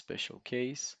a special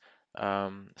case.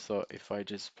 So if I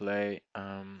just play,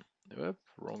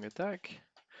 wrong attack.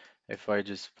 If I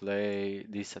just play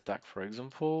this attack, for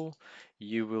example,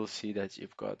 you will see that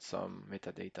you've got some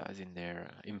metadata in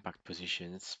there, impact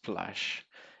position, splash,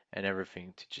 and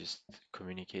everything to just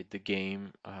communicate the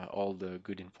game, all the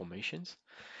good informations.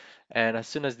 And as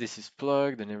soon as this is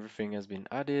plugged and everything has been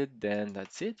added, then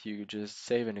that's it. You just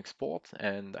save and export,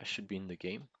 and that should be in the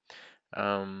game.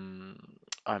 Um,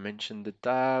 I mentioned the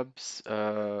tabs.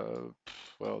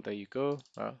 Well, there you go.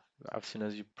 As soon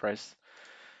as you press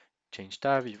change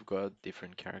tab, you've got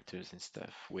different characters and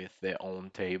stuff with their own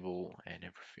table and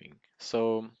everything.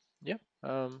 So yeah,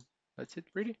 that's it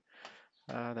really.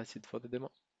 That's it for the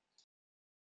demo.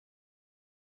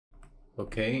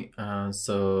 Okay,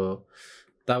 so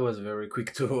that was a very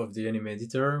quick tour of the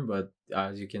Animator, but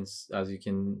as you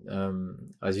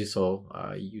saw,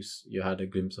 you had a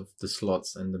glimpse of the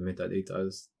slots and the metadata.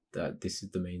 That this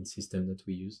is the main system that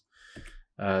we use.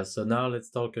 So now let's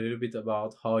talk a little bit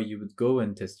about how you would go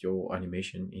and test your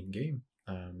animation in game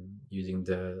using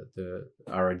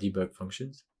our debug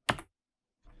functions.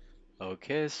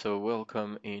 Okay, so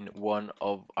welcome in one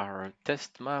of our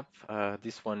test map.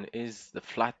 This one is the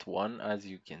flat one, as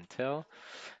you can tell.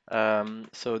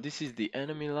 So this is the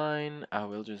enemy line. I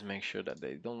will just make sure that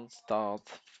they don't start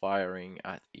firing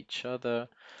at each other.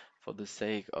 For the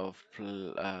sake of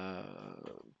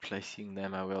placing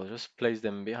them, I will just place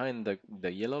them behind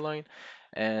the yellow line.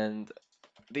 And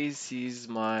this is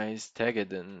my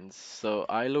stegadons. So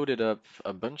I loaded up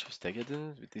a bunch of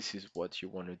stegadons. This is what you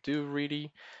want to do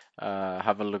really.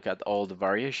 Have a look at all the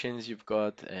variations you've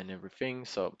got and everything.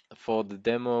 So for the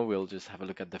demo, we'll just have a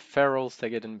look at the feral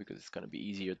stegadon because it's going to be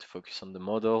easier to focus on the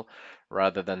model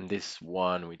rather than this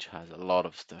one, which has a lot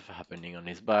of stuff happening on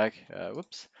his back.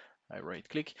 Whoops, I right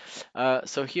click.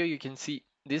 So here you can see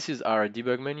this is our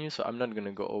debug menu. So I'm not going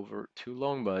to go over too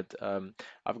long, but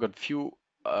I've got few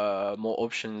more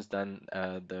options than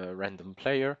the random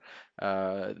player.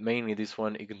 Mainly this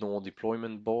one, ignore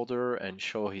deployment border and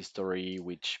show history,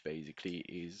 which basically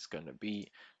is gonna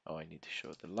be, oh, I need to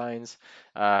show the lines.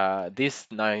 This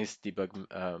nice debug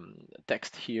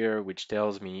text here, which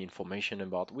tells me information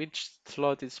about which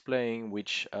slot it's playing,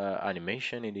 which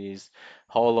animation it is,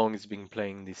 how long it's been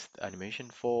playing this animation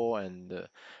for, and the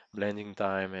blending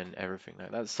time and everything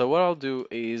like that. So what I'll do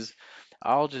is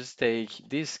I'll just take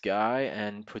this guy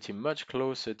and put him much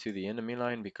closer to the enemy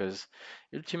line because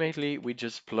ultimately we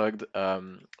just plugged a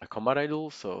combat idle.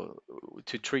 So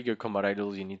to trigger combat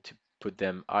idles, you need to put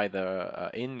them either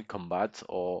in combat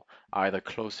or either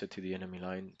closer to the enemy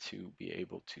line to be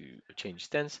able to change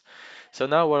stance. So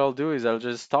now what I'll do is I'll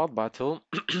just start battle,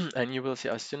 and you will see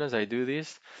as soon as I do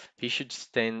this, he should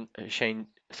change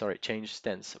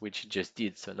stance, which he just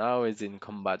did. So now it's in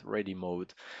combat ready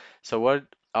mode. So what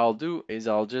I'll do is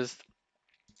I'll just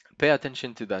pay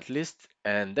attention to that list,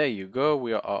 and there you go.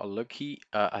 We are lucky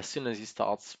as soon as he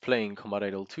starts playing Combat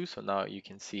Idol 2. So now you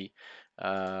can see,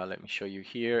 let me show you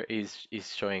here, is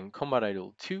showing Combat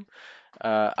Idol 2.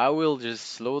 I will just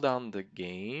slow down the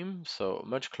game, so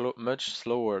much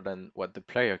slower than what the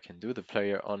player can do. The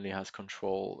player only has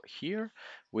control here.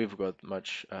 We've got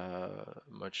much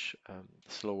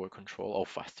slower control or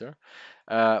faster.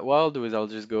 What I'll do is I'll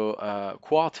just go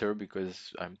quarter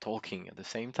because I'm talking at the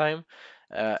same time,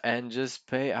 and just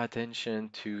pay attention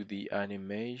to the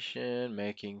animation,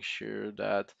 making sure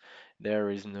that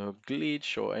there is no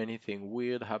glitch or anything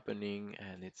weird happening,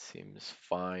 and it seems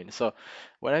fine. So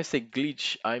when I say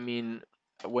glitch, I mean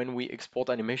when we export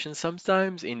animation,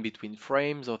 sometimes in between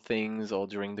frames or things, or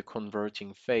during the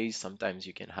converting phase, sometimes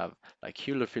you can have like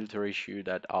Hue filter issue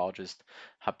that are just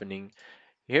happening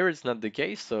Here it's not the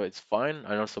case, so it's fine.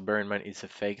 And also bear in mind it's a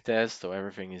fake test, so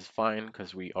everything is fine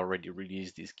because we already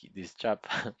released this chap.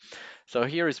 So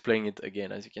here is playing it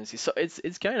again, as you can see. So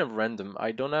it's kind of random.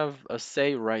 I don't have a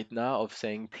say right now of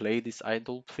saying play this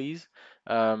idle, please.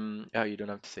 You don't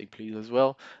have to say please as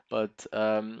well, but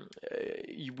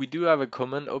we do have a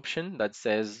command option that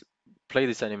says play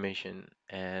this animation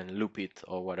and loop it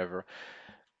or whatever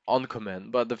on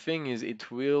command. But the thing is,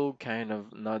 it will kind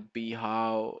of not be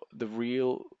how the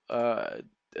real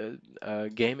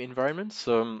game environment.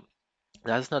 So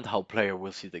that's not how player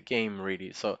will see the game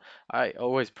really. So I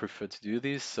always prefer to do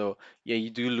this. So yeah, you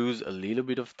do lose a little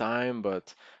bit of time,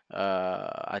 but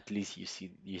at least you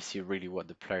see really what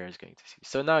the player is going to see.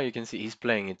 So now you can see he's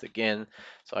playing it again,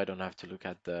 so I don't have to look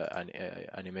at the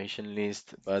animation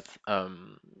list, but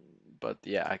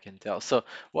yeah, I can tell. So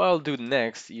what I'll do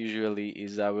next usually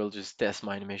is I will just test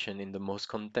my animation in the most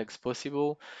context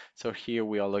possible. So here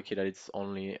we are lucky that it's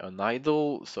only an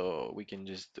idle, so we can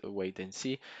just wait and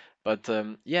see. But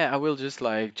yeah, I will just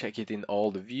like check it in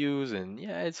all the views, and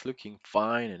yeah, it's looking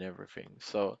fine and everything.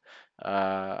 So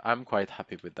I'm quite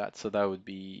happy with that. So that would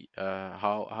be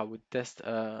how I would test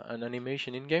an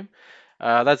animation in game.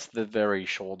 That's the very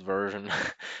short version.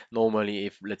 Normally,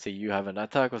 if let's say you have an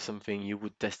attack or something, you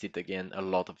would test it again a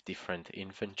lot of different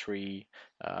infantry,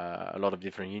 a lot of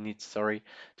different units, sorry,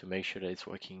 to make sure that it's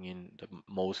working in the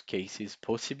most cases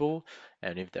possible,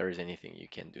 and if there is anything you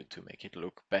can do to make it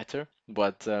look better.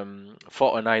 But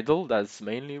for an idol, that's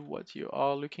mainly what you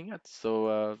are looking at.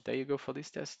 So there you go for this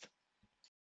test.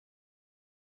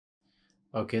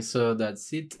 Okay, so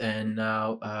that's it. And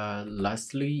now,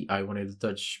 lastly, I wanted to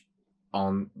touch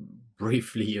on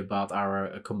briefly about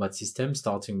our combat system,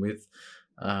 starting with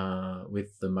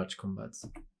the match combat.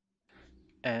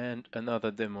 And another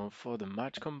demo for the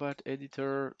match combat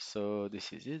editor. So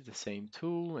this is it, the same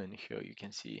tool, and here you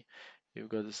can see you've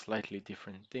got a slightly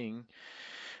different thing.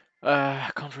 I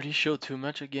can't really show too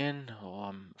much again, or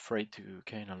I'm afraid to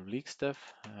kind of leak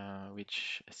stuff,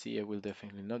 which CA will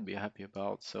definitely not be happy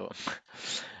about. So,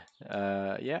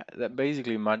 yeah, that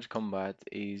basically match combat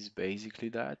is basically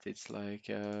that. It's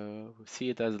like see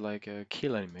it as like a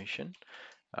kill animation.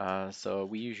 So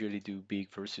we usually do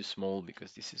big versus small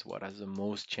because this is what has the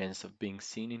most chance of being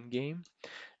seen in game.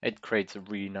 It creates a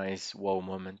really nice wow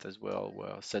moment as well,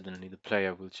 where suddenly the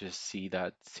player will just see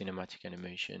that cinematic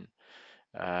animation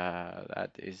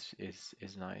that is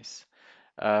nice.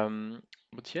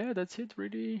 But yeah, that's it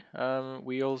really.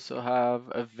 We also have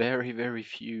a very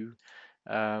few.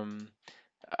 Um,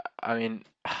 I mean,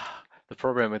 the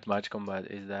problem with Match Combat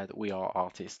is that we are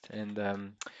artists and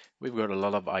we've got a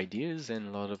lot of ideas and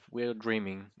a lot of we're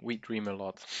dreaming. We dream a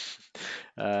lot.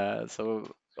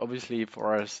 So obviously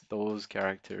for us, those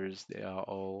characters they are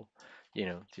all,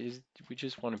 just we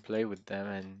just want to play with them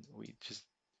and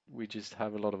we just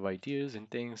have a lot of ideas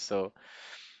and things. So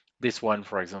this one,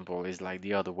 for example, is like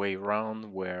the other way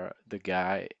around, where the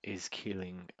guy is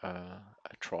killing a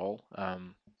troll.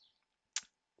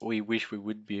 We wish we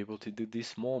would be able to do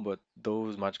this more, but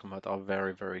those match combat are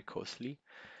very costly.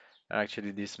 Actually,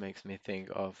 this makes me think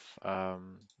of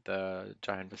the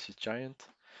giant versus giant.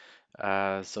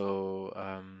 I'm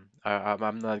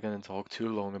not gonna talk too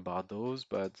long about those,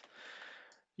 but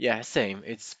yeah, same.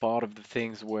 It's part of the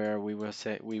things where we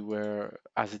were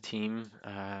as a team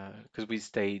because we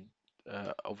stayed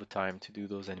over time to do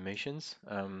those animations.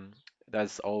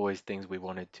 That's always things we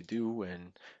wanted to do,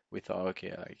 and we thought,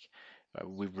 okay, like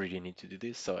we really need to do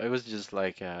this. So it was just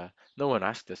like no one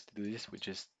asked us to do this.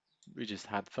 We just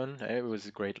had fun. It was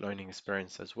a great learning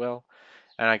experience as well.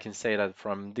 And I can say that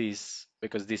from this,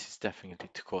 because this is definitely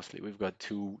too costly. We've got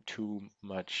too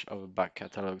much of a back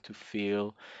catalog to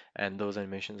fill, and those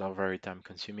animations are very time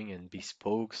consuming and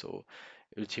bespoke. So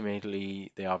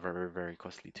ultimately, they are very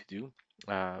costly to do.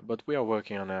 But we are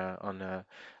working on a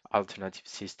alternative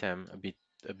system, a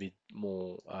bit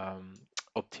more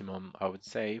optimum, I would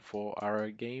say, for our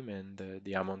game and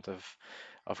the amount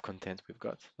of content we've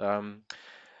got.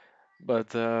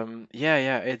 But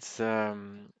yeah, it's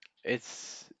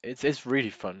really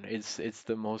fun. It's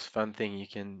the most fun thing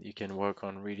you can work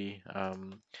on really.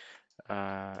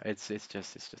 It's just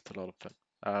a lot of fun.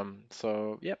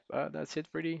 So yep, that's it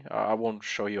really. I won't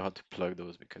show you how to plug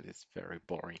those because it's very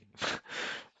boring.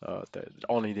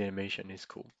 Only the animation is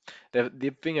cool.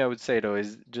 The thing I would say though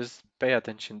is just pay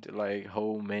attention to like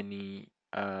how many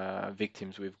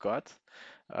victims we've got.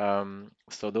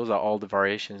 So those are all the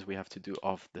variations we have to do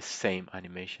of the same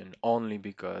animation, only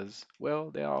because, well,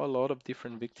 there are a lot of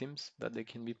different victims that they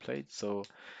can be played. So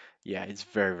yeah, it's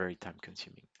very time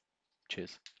consuming.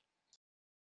 Cheers.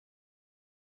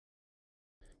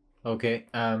 Okay,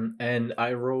 and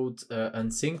I wrote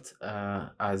Unsynced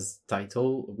as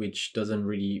title, which doesn't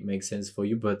really make sense for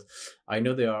you, but I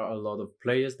know there are a lot of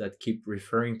players that keep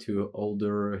referring to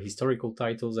older historical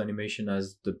titles animation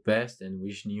as the best, and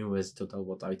which knew as Total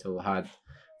War title had,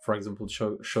 for example,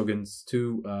 Shogun's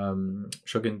 2,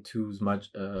 Shogun 2's match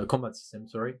combat system,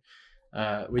 sorry,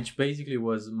 which basically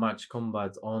was match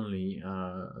combat only.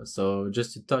 So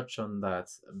just to touch on that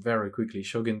very quickly,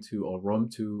 Shogun 2 or Rome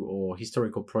 2 or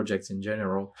historical projects in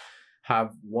general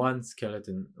have one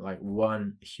skeleton, like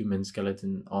one human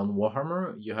skeleton on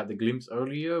Warhammer. You had a glimpse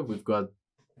earlier. We've got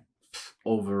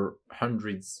over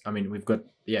hundreds. I mean, we've got,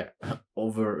 yeah,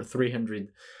 over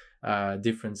 300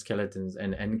 different skeletons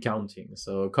and counting.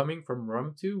 So coming from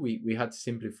Rome 2, we had to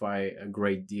simplify a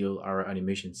great deal our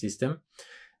animation system.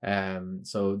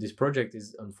 So this project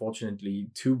is unfortunately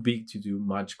too big to do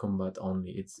match combat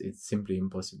only. It's simply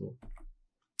impossible.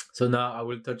 So now I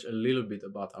will touch a little bit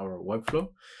about our workflow.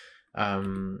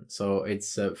 So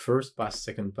it's a first pass,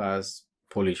 second pass,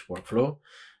 polish workflow.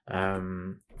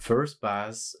 First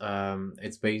pass,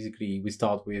 it's basically we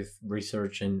start with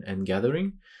research and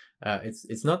gathering.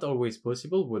 It's not always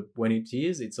possible, but when it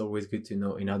is, it's always good to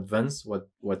know in advance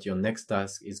what your next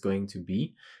task is going to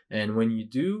be. And when you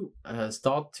do,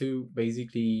 start to make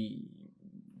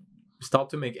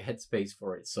a headspace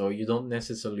for it. So you don't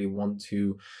necessarily want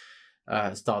to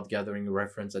start gathering a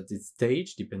reference at this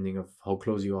stage, depending of how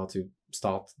close you are to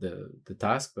start the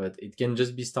task, but it can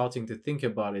just be starting to think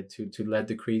about it to let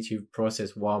the creative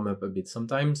process warm up a bit.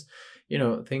 Sometimes, you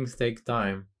know, things take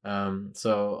time.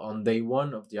 So on day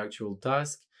one of the actual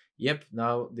task, yep,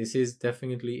 now this is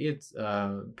definitely it.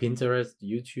 Pinterest,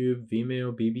 YouTube,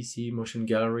 Vimeo, BBC, Motion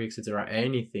Gallery, etc.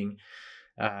 Anything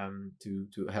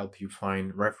to help you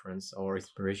find reference or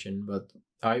inspiration. But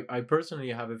I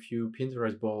personally have a few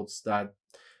Pinterest boards that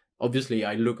obviously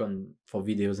I look on for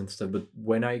videos and stuff, but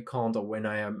when I can't, or when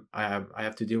I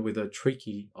have to deal with a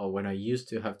tricky, or when I used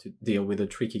to have to deal with a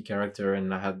tricky character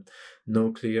and I had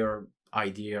no clear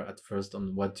idea at first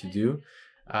on what to do,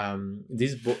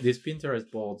 these Pinterest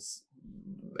boards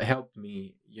helped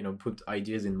me, you know, put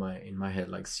ideas in my head,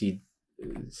 like seed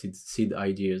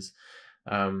ideas.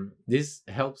 This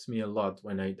helps me a lot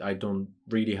when I don't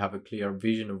really have a clear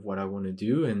vision of what I want to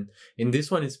do. And in this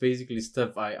one, it's basically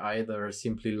stuff I either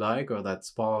simply like or that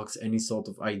sparks any sort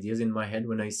of ideas in my head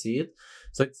when I see it.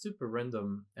 So it's super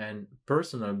random and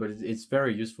personal, but it's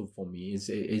very useful for me.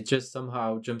 It just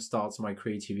somehow jumpstarts my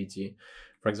creativity.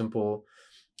 For example,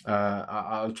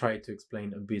 I'll try to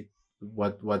explain a bit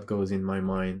what goes in my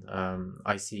mind.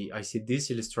 I see this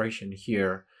illustration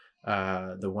here,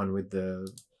 the one with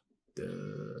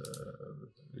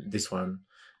this one,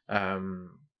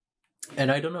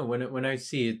 and I don't know, when I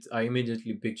see it, I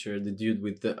immediately picture the dude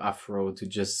with the afro to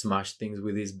just smash things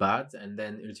with his bat, and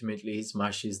then ultimately he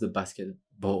smashes the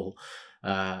basketball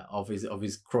of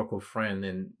his croco friend,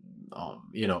 and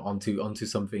you know, onto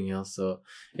something else. So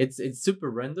it's super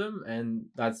random, and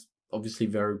that's obviously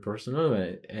very personal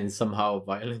and somehow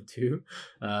violent too.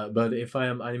 But if I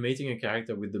am animating a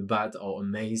character with the bat or a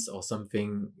mace or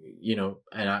something, you know,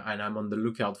 and I'm on the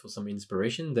lookout for some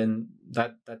inspiration, then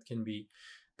that can be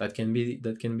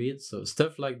it. So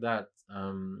stuff like that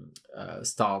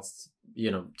starts,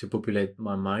 you know, to populate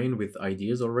my mind with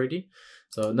ideas already.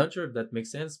 So not sure if that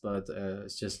makes sense, but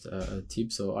it's just a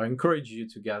tip. So I encourage you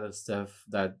to gather stuff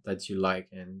that you like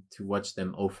and to watch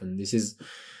them often. This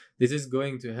is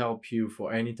going to help you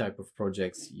for any type of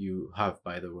projects you have,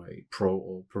 by the way, pro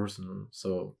or personal.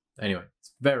 So anyway,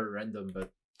 it's very random,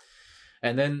 but.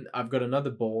 And then I've got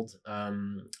another board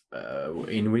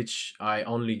in which I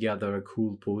only gather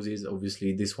cool poses.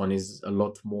 Obviously, this one is a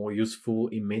lot more useful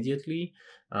immediately.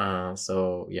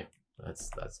 So yeah,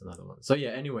 that's another one. So yeah,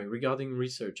 anyway, regarding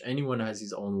research, anyone has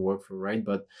his own workflow, right?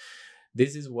 But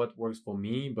this is what works for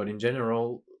me. But in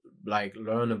general, like,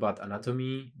 learn about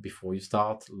anatomy before you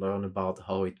start, learn about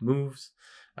how it moves,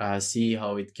 see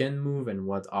how it can move and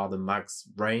what are the max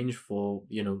range for,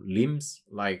 you know, limbs,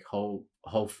 like how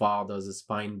far does the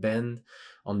spine bend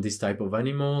on this type of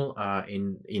animal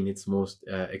in its most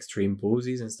extreme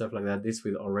poses and stuff like that. This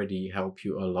will already help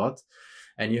you a lot.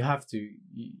 And you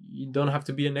don't have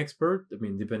to be an expert, I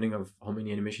mean, depending on how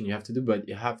many animation you have to do, but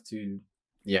you have to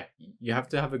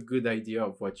have a good idea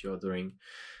of what you're doing.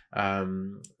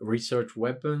 Research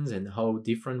weapons and how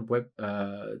different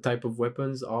type of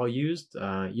weapons are used.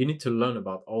 You need to learn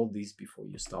about all these before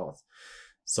you start.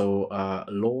 So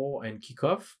lore and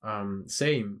kickoff,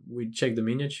 same. We check the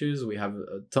miniatures. We have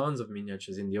tons of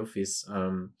miniatures in the office.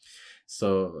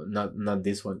 So not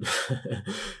this one.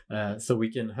 So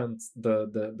we can hunt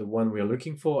the one we're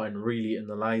looking for and really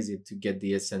analyze it to get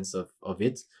the essence of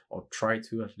it, or try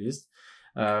to at least.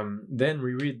 Then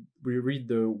we read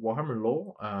the Warhammer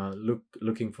lore,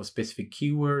 looking for specific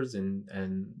keywords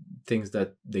and things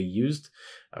that they used.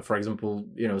 For example,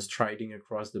 striding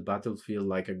across the battlefield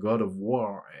like a god of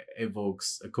war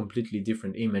evokes a completely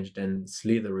different image than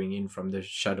slithering in from the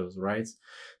shadows, right?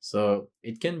 So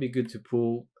it can be good to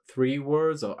pull 3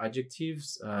 words or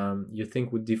adjectives you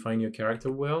think would define your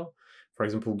character well. For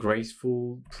example,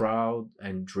 graceful, proud,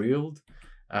 and drilled,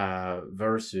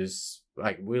 versus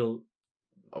will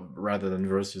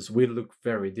look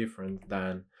very different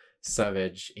than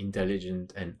savage,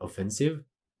 intelligent, and offensive.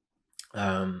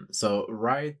 So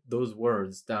write those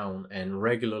words down and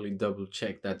regularly double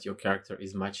check that your character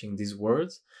is matching these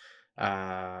words.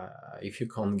 If you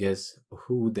can't guess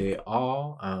who they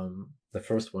are, the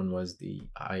first one was the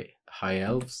high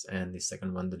elves, and the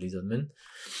second one the lizardmen.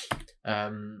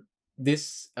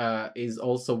 This is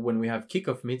also when we have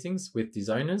kickoff meetings with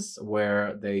designers,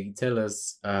 where they tell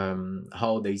us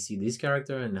how they see this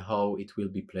character and how it will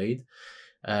be played.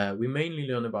 We mainly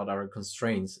learn about our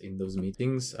constraints in those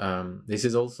meetings. This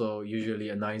is also usually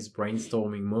a nice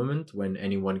brainstorming moment when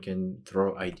anyone can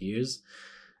throw ideas.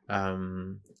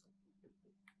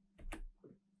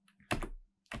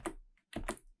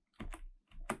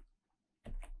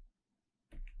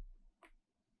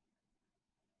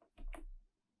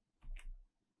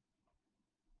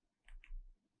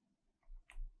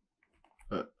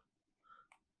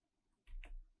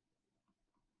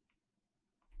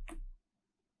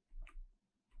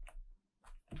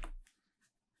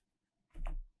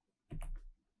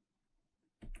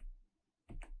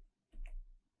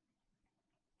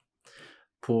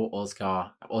 Poor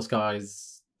Oscar. Oscar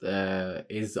is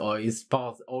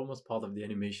almost part of the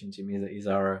animation team. Is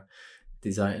our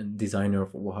designer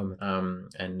for Warhammer,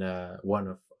 and one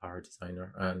of our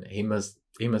designer, and he must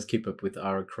keep up with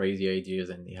our crazy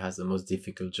ideas, and he has the most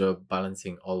difficult job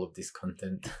balancing all of this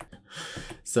content.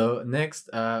 So next,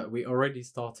 we already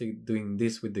started doing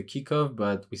this with the kickoff,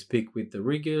 but we speak with the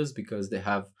riggers because they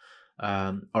have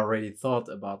already thought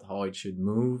about how it should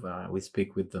move. We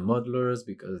speak with the modelers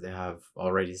because they have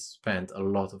already spent a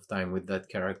lot of time with that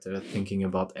character, thinking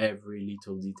about every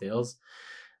little details.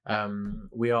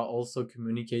 We are also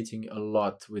communicating a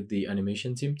lot with the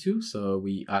animation team too, so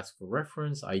we ask for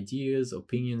reference, ideas,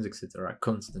 opinions, etc.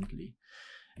 constantly.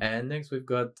 And next we've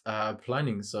got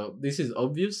planning. So this is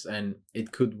obvious, and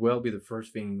it could well be the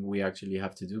first thing we actually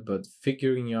have to do, but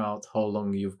figuring out how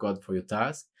long you've got for your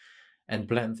task and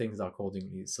plan things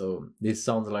accordingly. So this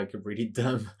sounds like a really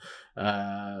dumb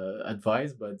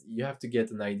advice, but you have to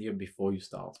get an idea before you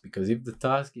start, because if the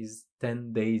task is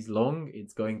 10 days long,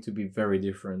 it's going to be very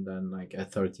different than like a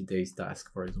 30 days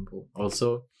task, for example.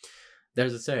 Also,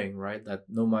 there's a saying, right, that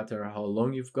no matter how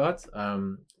long you've got,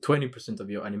 20% of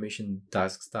your animation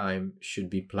tasks time should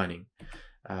be planning,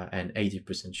 and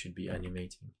 80% should be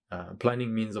animating.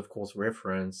 Planning means, of course,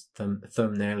 reference,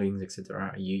 thumbnailings,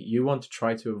 etc. You want to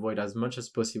try to avoid as much as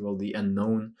possible the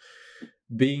unknown.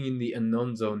 Being in the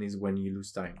unknown zone is when you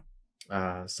lose time.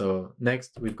 So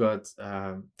next we've got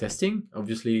testing.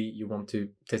 Obviously you want to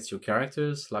test your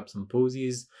characters, slap some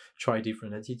poses, try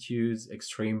different attitudes,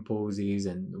 extreme poses,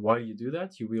 and while you do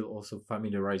that, you will also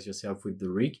familiarize yourself with the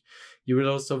rig. You will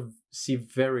also see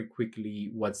very quickly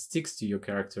what sticks to your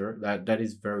character. That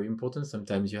is very important.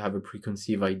 Sometimes you have a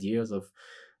preconceived ideas of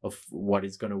what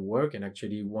is going to work, and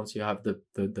actually once you have the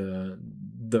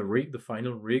rig, the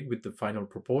final rig with the final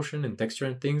proportion and texture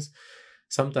and things,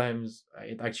 sometimes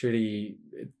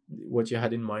what you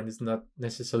had in mind is not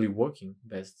necessarily working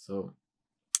best. So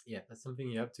yeah, that's something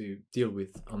you have to deal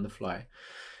with on the fly.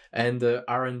 And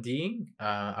R&D,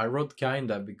 I wrote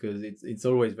kinda because it's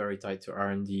always very tied to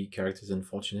R&D characters,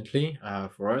 unfortunately,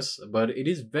 for us. But it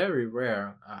is very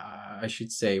rare, I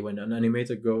should say, when an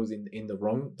animator goes in the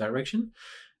wrong direction.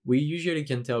 We usually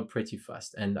can tell pretty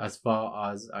fast. And as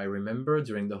far as I remember,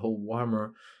 during the whole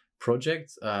Warhammer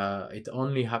project, it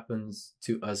only happens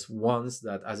to us once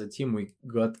that as a team we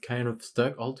got kind of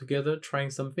stuck all together trying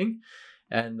something.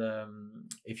 And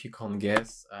if you can't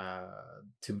guess,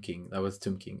 Tomb King, that was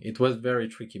Tomb King. It was very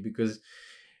tricky because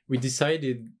we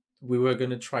decided we were going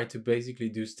to try to basically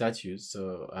do statues.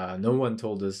 So no one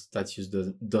told us statues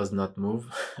does not move.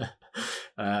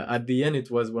 At the end, it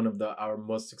was one of our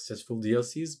most successful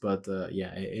DLCs, but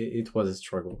yeah, it was a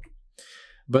struggle.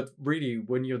 But really,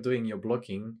 when you're doing your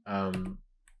blocking,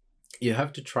 you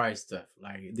have to try stuff.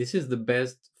 Like, this is the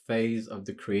best phase of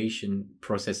the creation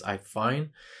process, I find,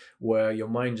 where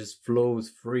your mind just flows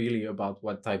freely about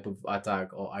what type of attack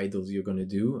or idols you're going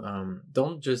to do.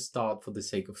 Don't just start for the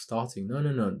sake of starting.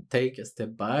 No. Take a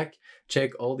step back, check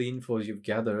all the infos you've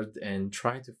gathered, and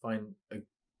try to find a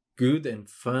good and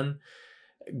fun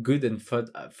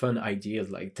ideas.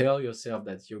 Like, tell yourself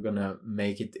that you're gonna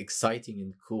make it exciting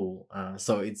and cool.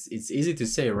 So it's easy to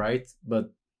say, right? But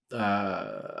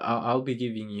I'll be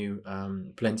giving you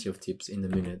plenty of tips in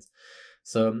a minute.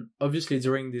 So obviously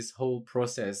during this whole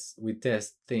process, we test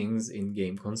things in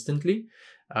game constantly.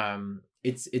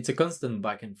 It's a constant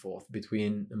back and forth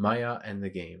between Maya and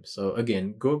the game. So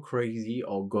again, go crazy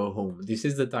or go home. This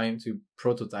is the time to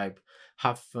prototype,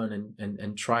 have fun,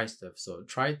 and try stuff. So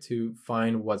try to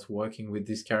find what's working with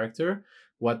this character,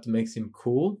 what makes him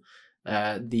cool.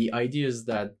 The ideas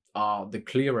that are the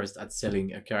clearest at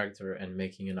selling a character and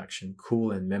making an action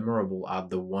cool and memorable are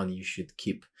the one you should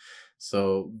keep.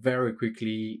 So very quick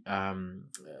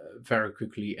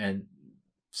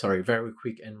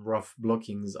and rough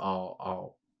blockings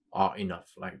are enough.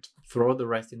 Like, throw the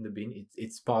rest in the bin.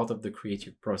 It's part of the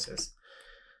creative process.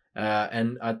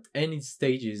 And at any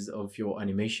stages of your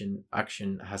animation,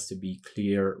 action has to be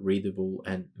clear, readable,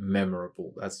 and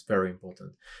memorable. That's very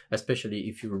important, especially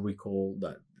if you recall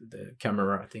that the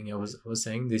camera thing I was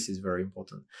saying. This is very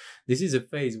important. This is a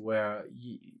phase where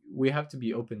we have to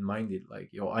be open-minded.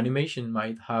 Like, your animation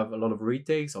might have a lot of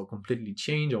retakes or completely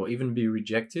change or even be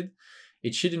rejected.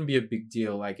 It shouldn't be a big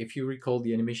deal. Like, if you recall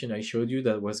the animation I showed you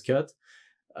that was cut,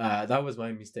 that was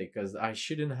my mistake, because I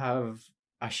shouldn't have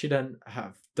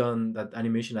done that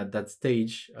animation at that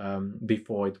stage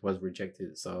before it was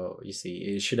rejected. So you see,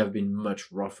 it should have been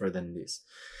much rougher than this.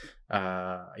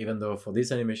 Even though for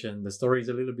this animation, the story is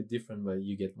a little bit different, but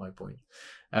you get my point.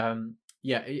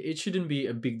 Yeah, it shouldn't be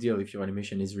a big deal if your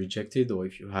animation is rejected or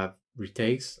if you have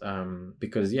retakes,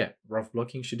 because yeah, rough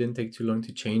blocking shouldn't take too long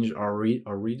to change or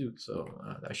redo. So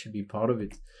that should be part of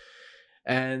it.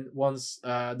 And once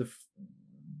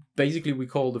basically we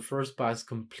call the first pass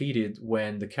completed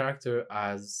when the character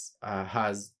has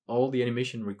all the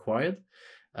animation required,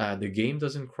 the game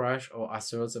doesn't crash or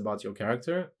asserts about your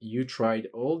character, you tried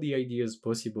all the ideas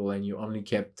possible and you only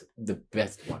kept the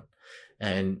best one,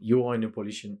 and you are in a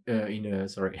position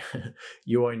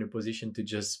you are in a position to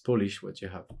just polish what you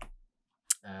have.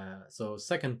 So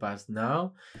second pass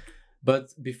now.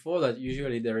 But before that,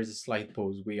 usually there is a slight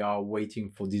pause. We are waiting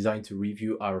for design to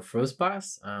review our first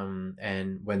pass.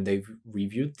 And when they've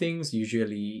reviewed things,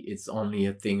 usually it's only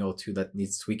a thing or two that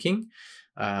needs tweaking.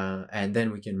 And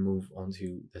then we can move on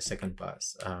to the second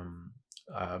pass,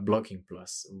 blocking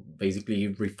plus, basically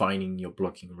refining your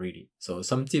blocking really. So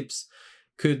some tips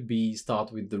could be: start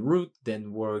with the root,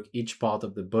 then work each part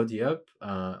of the body up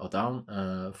or down.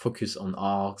 Focus on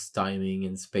arcs, timing,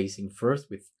 and spacing first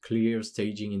with clear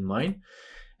staging in mind.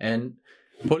 And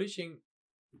polishing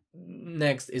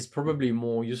next is probably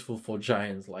more useful for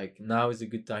giants. Like, now is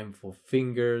a good time for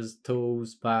fingers,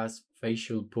 toes, pass,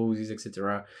 facial poses,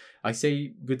 etc. I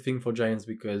say good thing for giants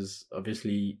because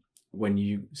obviously when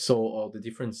you saw all the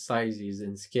different sizes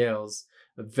and scales,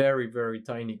 very, very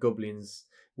tiny goblins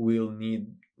will need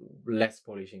less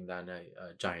polishing than a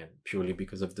giant, purely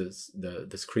because of the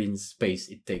screen space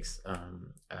it takes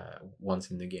once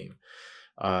in the game.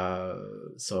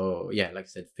 So yeah, like I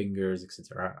said, fingers,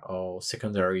 etc., or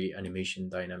secondary animation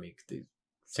dynamic, the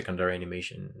secondary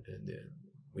animation,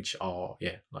 which are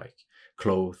like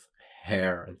cloth,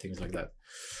 hair, and things like that.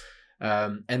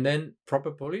 And then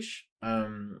proper polish.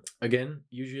 Again,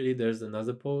 usually there's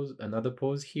another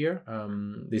pause here.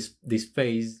 This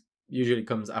phase usually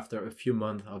comes after a few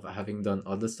months of having done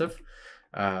other stuff.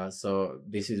 So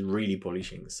this is really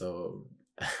polishing. So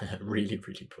really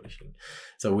polishing.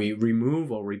 So we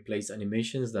remove or replace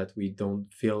animations that we don't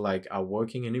feel like are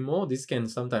working anymore. This can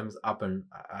sometimes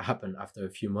happen after a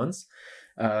few months.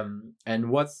 And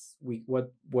what we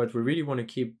really want to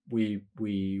keep, we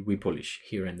polish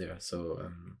here and there.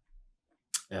 So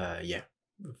yeah,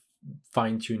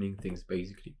 fine-tuning things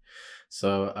basically.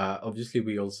 So obviously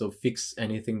we also fix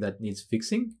anything that needs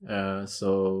fixing. Yeah,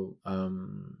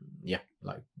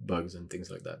 like bugs and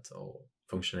things like that, or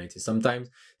functionality. Sometimes,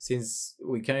 since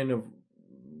we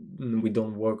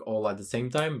don't work all at the same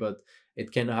time, but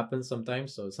it can happen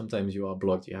sometimes. So sometimes you are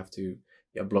blocked, you're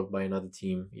blocked by another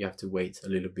team, you have to wait a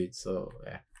little bit. So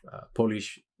yeah,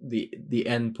 polish, the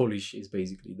end polish is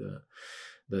basically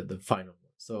the final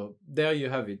one. So there you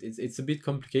have it. It's a bit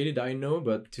complicated, I know,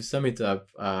 but to sum it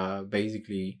up,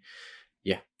 basically,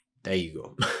 yeah, there you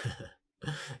go.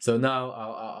 So now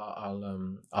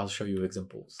I'll show you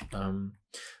examples.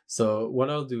 So what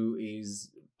I'll do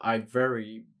is, I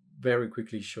very very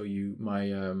quickly show you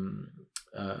my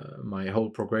my whole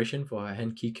progression for a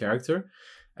hand key character,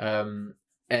 and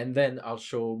then I'll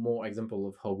show more example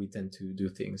of how we tend to do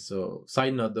things. So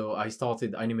side note though, I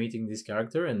started animating this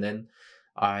character and then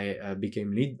I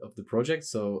became lead of the project.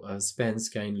 So Spence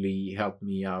kindly helped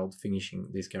me out finishing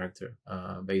this character,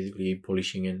 basically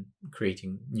polishing and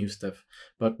creating new stuff.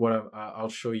 But what I'll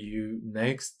show you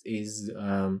next is,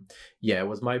 it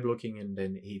was my blocking, and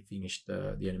then he finished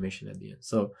the animation at the end.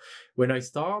 So when I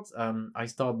start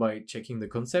by checking the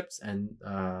concepts, and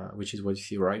which is what you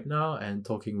see right now, and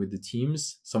talking with the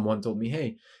teams. Someone told me,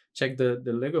 hey, check the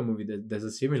Lego movie, there's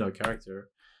a similar character.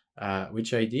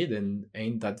 Which I did, and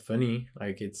ain't that funny?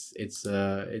 Like it's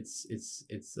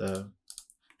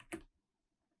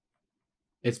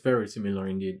very similar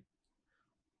indeed.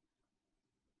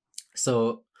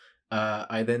 So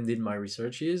I then did my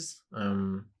researches.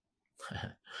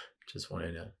 Just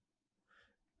wanted to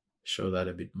show that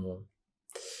a bit more.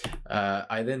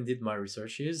 I then did my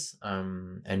researches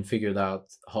and figured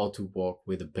out how to walk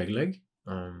with a peg leg.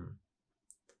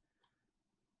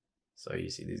 So you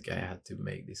see, this guy had to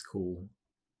make this cool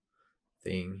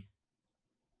thing.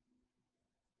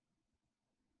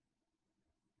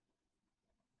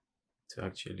 To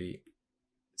actually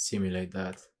simulate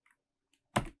that.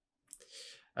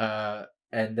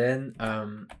 And then,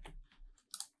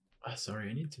 sorry,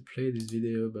 I need to play this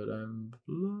video, but I'm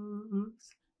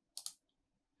lost.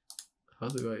 How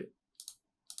do I?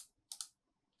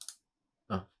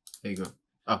 Oh, there you go.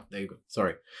 Oh, there you go.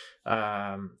 Sorry.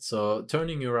 So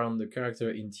turning around the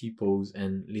character in T-pose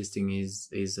and listing his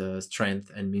strength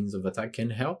and means of attack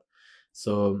can help.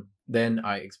 So then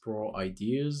I explore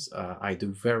ideas. I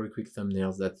do very quick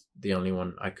thumbnails. That's the only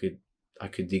one I could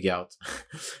dig out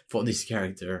for this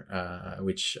character,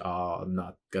 which are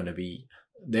not gonna be.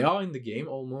 They are in the game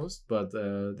almost, but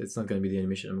it's not going to be the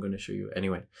animation I'm going to show you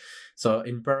anyway. So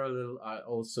in parallel, I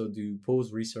also do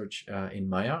pose research in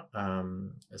Maya.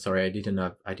 Sorry, I didn't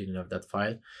have that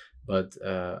file, but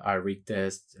I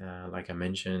retest, like I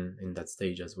mentioned, in that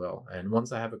stage as well. And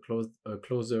once I have a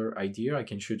closer idea, I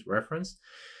can shoot reference.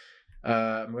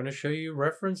 I'm going to show you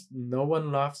reference. No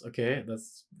one laughs. Okay,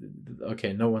 that's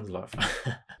okay. No one's laugh.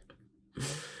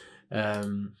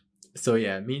 So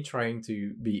yeah, me trying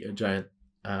to be a giant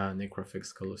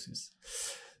Necrofix Colossus.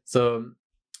 So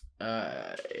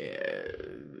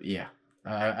yeah,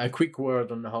 a quick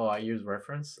word on how I use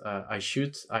reference. I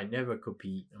never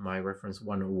copy my reference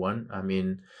 101. I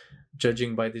mean,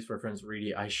 judging by this reference,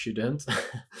 really I shouldn't.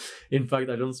 In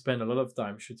fact, I don't spend a lot of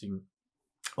time shooting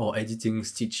or editing,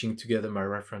 stitching together my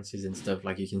references and stuff,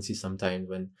 like you can see sometimes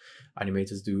when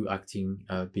animators do acting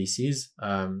pieces.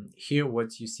 Here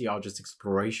what you see are just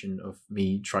exploration of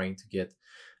me trying to get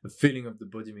a feeling of the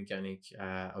body mechanic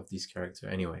of this character.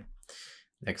 Anyway,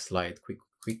 next slide,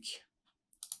 quick.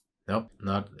 Nope,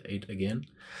 not it again.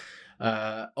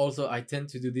 Also, I tend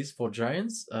to do this for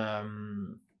giants.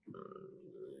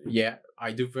 Yeah,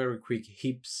 I do very quick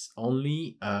hips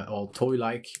only, or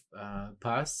toy-like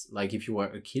pass, like if you were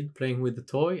a kid playing with the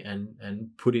toy and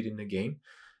put it in the game.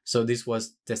 So this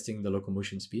was testing the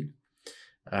locomotion speed,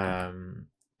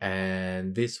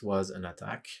 and this was an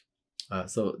attack.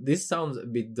 So this sounds a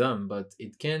bit dumb, but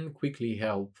it can quickly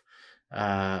help,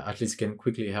 at least can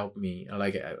quickly help me.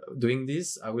 Like doing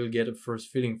this, I will get a first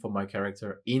feeling for my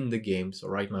character in the game. So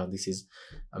right now this is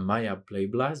a Maya play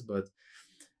blast, but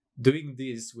doing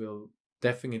this will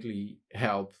definitely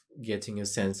help getting a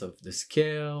sense of the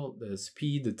scale, the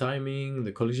speed, the timing,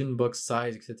 the collision box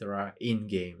size, etc. in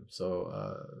game. So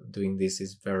doing this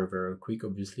is very, very quick,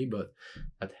 obviously, but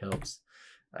that helps,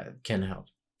 can help.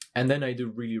 And then I do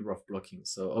really rough blocking.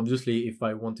 So obviously, if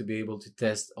I want to be able to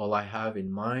test all I have in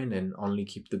mind and only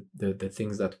keep the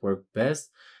things that work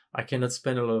best, I cannot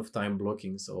spend a lot of time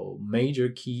blocking. So major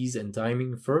keys and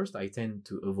timing first, I tend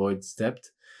to avoid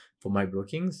stepped for my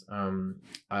blockings.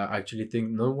 I actually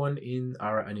think no one in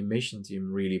our animation team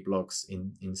really blocks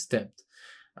in stepped.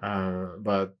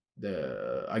 But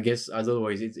I guess as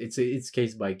always, it's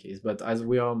case by case. But as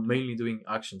we are mainly doing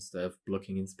action stuff,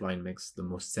 blocking in spline makes the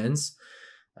most sense.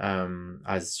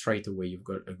 As straight away you've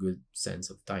got a good sense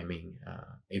of timing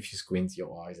if you squint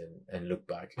your eyes and look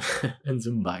back and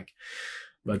zoom back.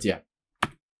 But yeah,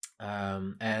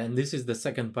 and this is the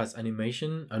second pass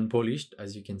animation, unpolished.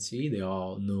 As you can see, there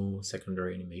are no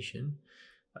secondary animation.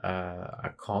 I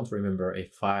can't remember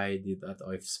if I did that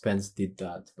or if Spence did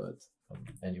that, but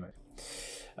anyway,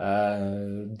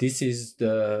 this is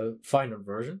the final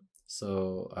version.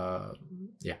 So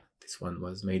yeah, this one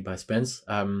was made by Spence.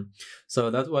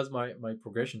 So that was my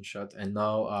progression shot, and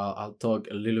now I'll talk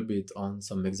a little bit on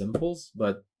some examples,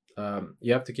 but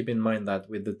you have to keep in mind that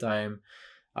with the time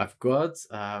I've got.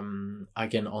 I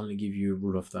can only give you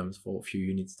rule of thumbs for a few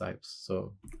unit types.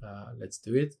 So let's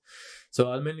do it.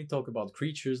 So I'll mainly talk about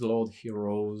creatures, lord,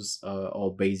 heroes,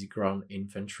 or basic ground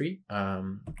infantry.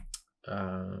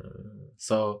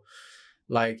 So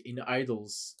like in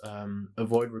idols,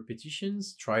 avoid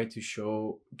repetitions, try to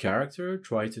show character,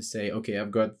 try to say, okay,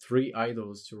 I've got 3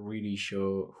 idols to really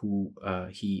show who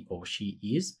he or she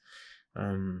is.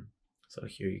 So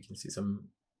here you can see some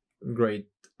great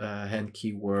hand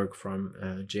key work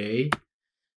from Jay.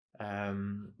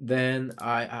 Then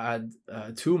I add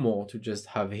 2 more to just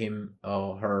have him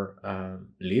or her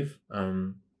live,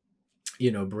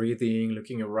 you know, breathing,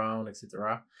 looking around,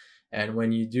 etc. And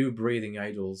when you do breathing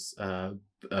idols,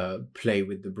 play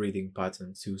with the breathing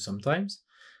pattern too sometimes.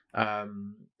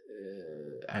 And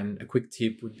a quick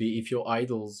tip would be, if your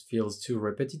idols feels too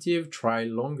repetitive, try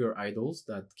longer idols.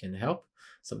 That can help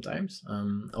sometimes.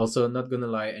 Also, not gonna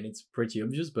lie, and it's pretty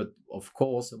obvious, but of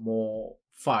course more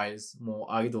files, more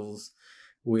idols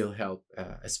will help,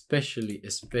 especially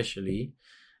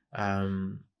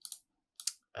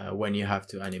when you have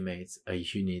to animate a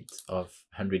unit of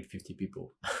 150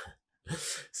 people.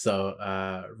 So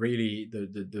really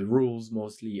the rules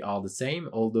mostly are the same,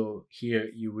 although here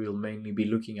you will mainly be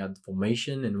looking at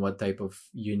formation and what type of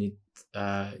unit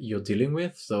you're dealing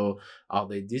with. So are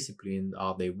they disciplined,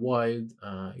 are they wild?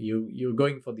 You're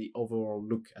going for the overall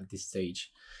look at this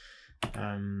stage.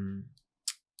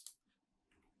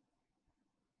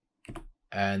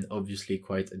 And obviously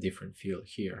quite a different feel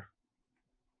here.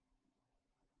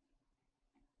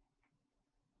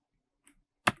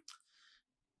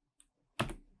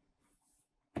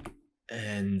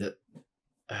 And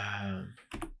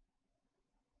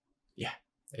yeah,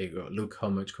 there you go. Look how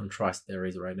much contrast there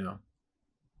is right now.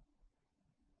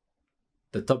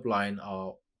 The top line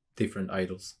are different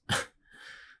idols.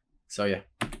 So yeah,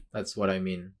 that's what I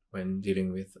mean when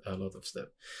dealing with a lot of stuff.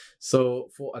 So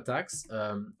for attacks,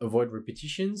 avoid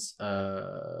repetitions,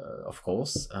 of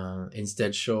course.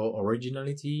 Instead show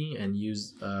originality and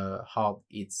use hard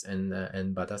hits and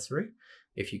badassery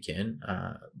if you can.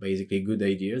 Basically good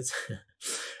ideas.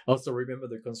 Also remember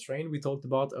the constraint we talked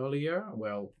about earlier.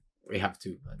 Well, we have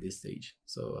to at this stage.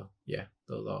 So yeah,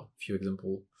 those are a few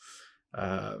examples.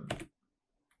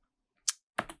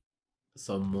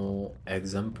 Some more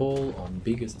example on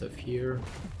bigger stuff here.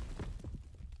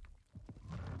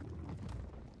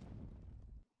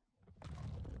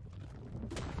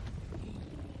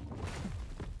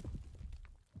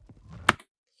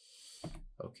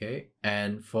 Okay,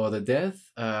 and for the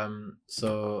death,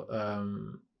 sorry,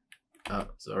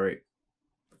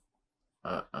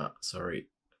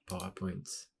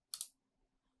 PowerPoint.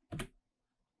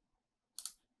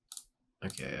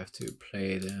 Okay, I have to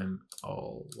play them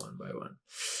all one by one.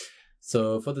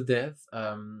 So for the death,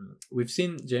 we've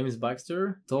seen James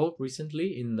Baxter talk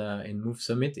recently in Move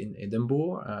Summit in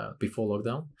Edinburgh before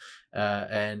lockdown,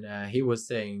 and he was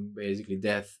saying basically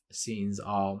death scenes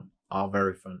are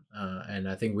very fun, and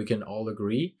I think we can all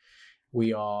agree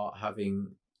we are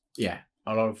having a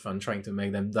lot of fun trying to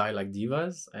make them die like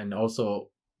divas. And also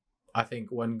I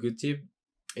think one good tip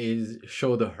is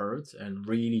show the hurt and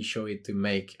really show it to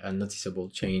make a noticeable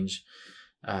change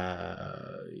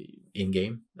in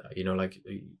game, you know, like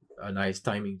a nice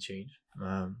timing change.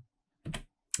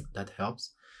 That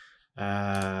helps.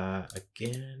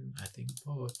 Again, I think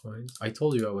PowerPoint, I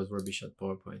told you I was rubbish at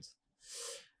PowerPoint.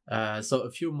 So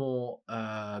a few more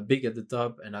big at the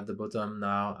top and at the bottom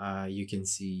now. You can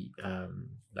see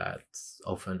that's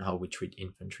often how we treat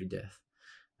infantry death.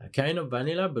 Kind of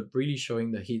vanilla, but really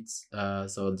showing the hits,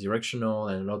 so directional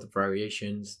and a lot of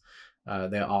variations.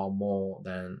 There are more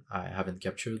than I haven't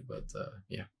captured, but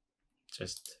yeah,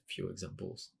 just a few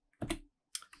examples.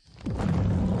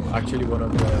 Actually, one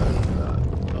of the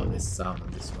oh, this sound on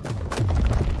this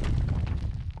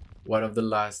one of the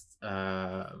last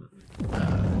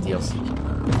DLC.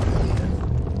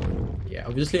 Yeah,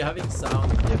 obviously having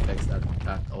sound and the effects that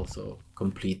also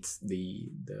completes the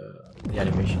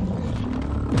animation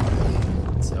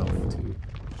itself to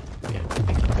make it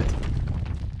better,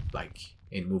 like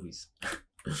in movies.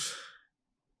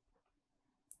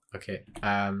 Okay,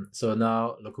 so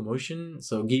now locomotion.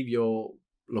 So give your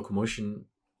locomotion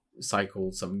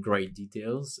cycle some great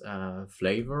details,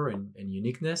 flavor and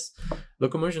uniqueness.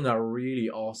 Locomotion are really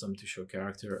awesome to show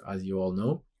character, as you all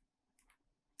know.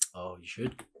 Oh, you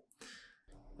should.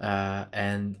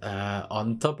 And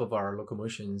on top of our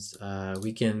locomotions,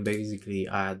 we can basically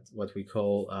add what we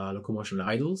call locomotion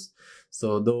idles.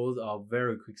 So those are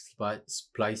very quick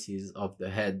splices of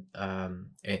the head,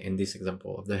 in this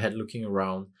example, of the head looking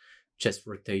around, chest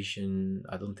rotation.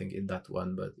 I don't think in that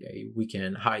one, but yeah, we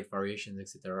can hide variations,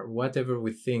 etc. Whatever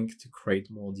we think to create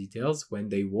more details when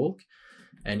they walk,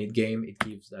 and in game it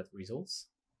gives that results.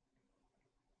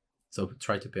 So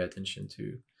try to pay attention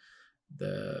to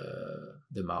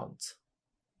the mount.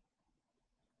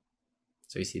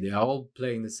 So you see they are all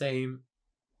playing the same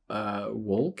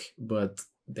walk, but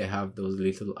they have those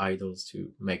little idles to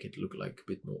make it look like a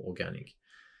bit more organic.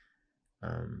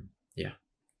 Yeah,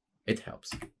 it helps.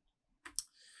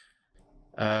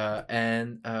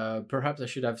 And perhaps I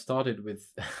should have started with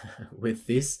with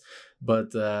this,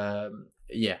 but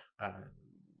yeah,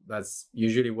 that's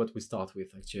usually what we start with,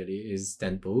 actually, is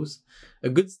stand pose. A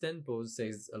good stand pose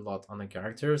says a lot on a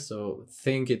character, so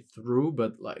think it through,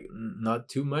 but like not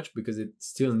too much, because it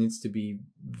still needs to be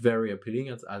very appealing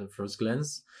at a first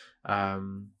glance.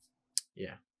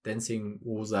 Yeah, dancing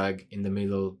Wozag in the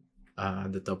middle,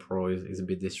 the top row is a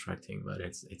bit distracting, but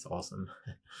it's awesome.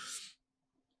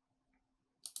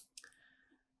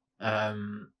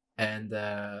 And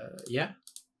yeah,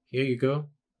 here you go.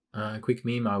 Quick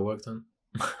meme I worked on.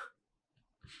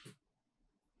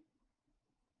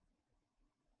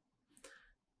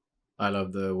 I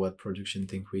love the what production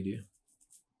think we do.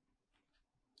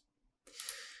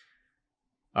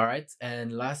 All right,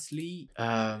 and lastly,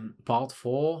 part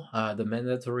 4, the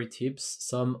mandatory tips.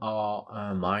 Some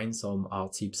are mine, some are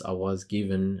tips I was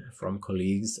given from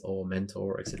colleagues or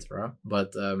mentor, etc.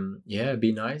 But yeah,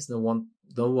 be nice. No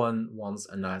one wants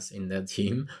an ass in their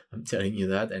team. I'm telling you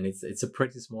that, and it's a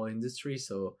pretty small industry,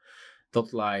 so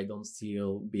don't lie, don't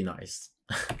steal, be nice.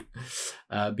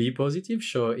 Be positive,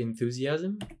 show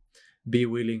enthusiasm, be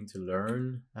willing to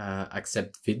learn,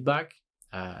 accept feedback,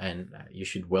 and you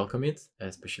should welcome it,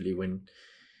 especially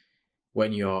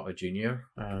when you're a junior.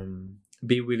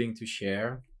 Be willing to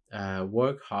share,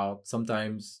 work hard.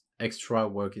 Sometimes extra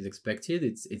work is expected.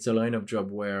 It's a line of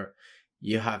job where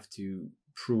you have to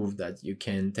prove that you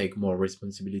can take more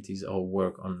responsibilities or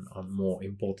work on more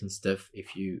important stuff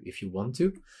if you want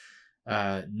to.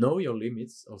 Know your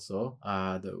limits also.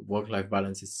 The work-life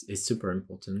balance is super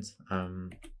important.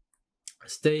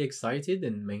 Stay excited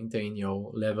and maintain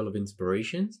your level of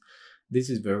inspirations. This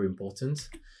is very important.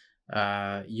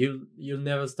 You'll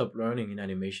never stop learning in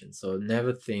animation, so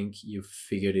never think you've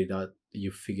figured it out.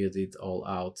 You figured it all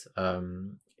out.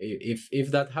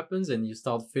 If that happens and you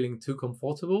start feeling too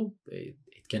comfortable, it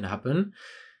can happen.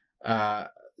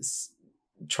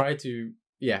 Try to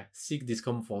seek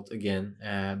discomfort again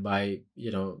by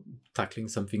tackling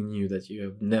something new that you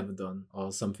have never done,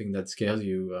 or something that scares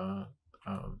you,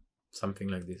 something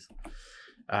like this.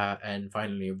 And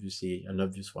finally, obviously, an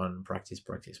obvious one: practice.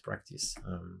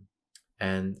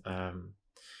 And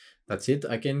that's it.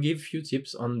 I can give few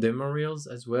tips on demo reels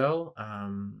as well.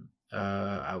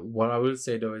 What I will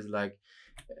say though is like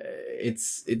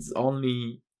it's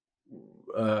only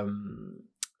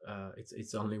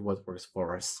it's only what works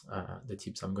for us, the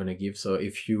tips I'm gonna give. So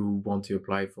if you want to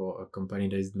apply for a company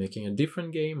that is making a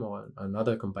different game, or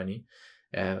another company,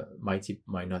 my tip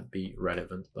might not be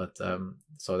relevant, but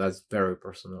so that's very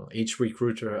personal. Each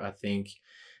recruiter, I think,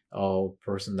 or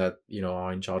person that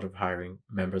are in charge of hiring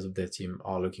members of their team,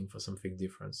 are looking for something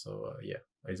different. So yeah,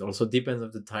 it also depends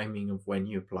on the timing of when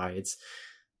you apply.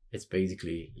 It's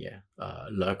basically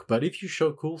luck, but if you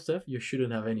show cool stuff, you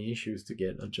shouldn't have any issues to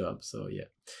get a job. So yeah,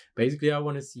 basically I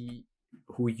want to see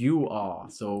who you are.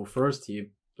 So first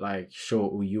tip, like, show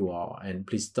who you are, and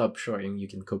please stop showing you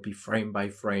can copy frame by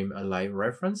frame a live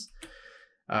reference.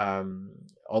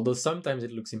 Although sometimes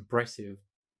it looks impressive,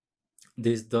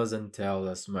 this doesn't tell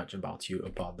us much about you,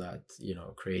 about that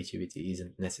creativity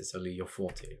isn't necessarily your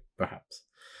forte, perhaps.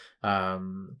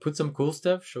 Put some cool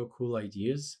stuff, show cool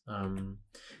ideas,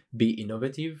 be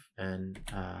innovative, and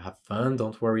have fun.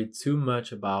 Don't worry too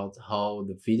much about how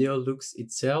the video looks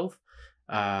itself,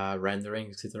 rendering,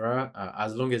 etc.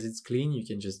 As long as it's clean, you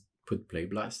can just put play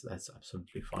blast. That's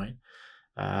absolutely fine.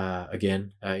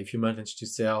 Again, if you manage to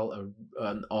sell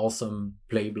an awesome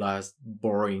play blast,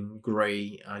 boring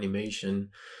gray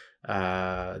animation,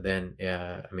 then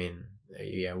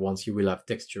once you will have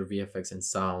texture, VFX, and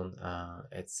sound,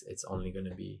 it's only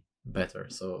gonna be better.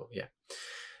 So yeah,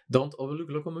 don't overlook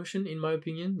locomotion. In my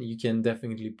opinion, you can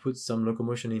definitely put some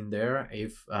locomotion in there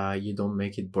if you don't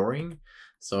make it boring.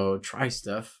 So try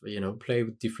stuff, play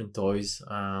with different toys.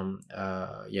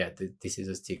 This is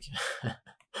a stick.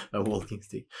 A walking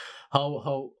stick.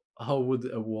 How would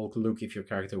a walk look if your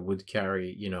character would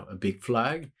carry a big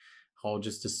flag? How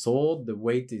just a sword? The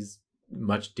weight is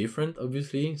much different,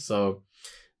 obviously. So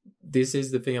this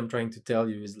is the thing I'm trying to tell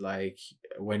you, is like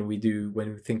when we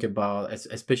think about,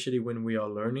 especially when we are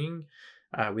learning,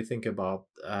 we think about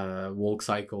walk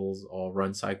cycles or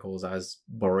run cycles as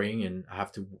boring and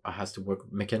has to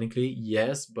work mechanically.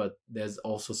 Yes, but there's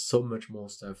also so much more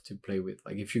stuff to play with.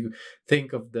 Like if you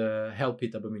think of the Hell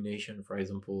Pit Abomination, for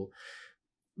example,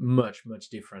 much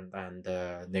different than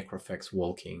the Necrophex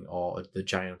walking or the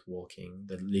giant walking,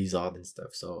 the lizard and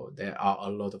stuff. So there are a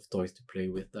lot of toys to play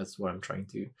with. That's what I'm trying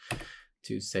to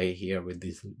say here with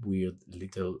this weird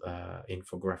little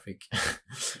infographic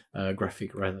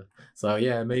graphic rather. So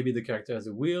yeah, maybe the character has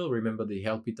a wheel. Remember the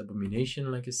Hell Pit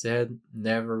Abomination, like I said,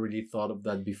 never really thought of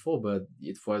that before, but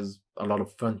it was a lot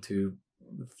of fun to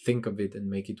think of it and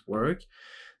make it work.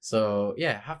 So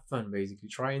yeah, have fun basically.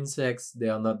 Try insects. They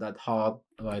are not that hard,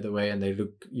 by the way, and they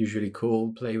look usually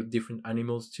cool. Play with different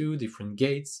animals too, different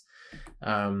gates.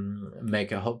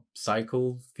 Make a hop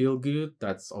cycle feel good.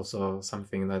 That's also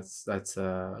something that's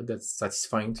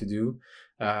satisfying to do.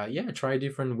 Yeah, try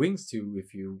different wings too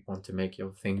if you want to make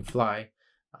your thing fly.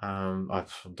 I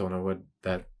don't know what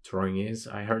that drawing is.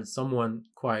 I heard someone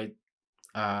quite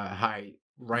high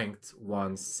ranked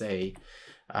once say,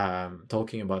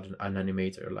 talking about an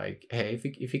animator, like, hey,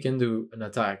 if he can do an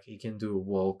attack, he can do a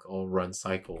walk or run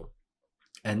cycle.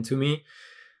 And to me,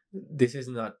 this is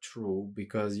not true,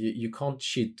 because you can't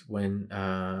cheat when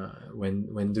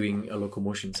doing a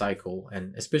locomotion cycle,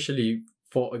 and especially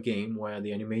for a game where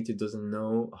the animator doesn't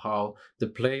know how the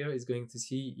player is going to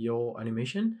see your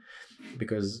animation,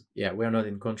 because yeah, we're not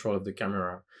in control of the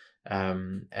camera.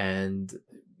 And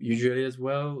usually as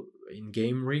well in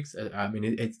game rigs, I mean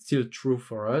it's still true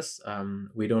for us,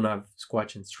 we don't have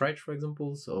squash and stretch, for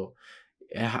example, so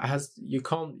it has, you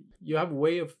have a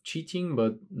way of cheating,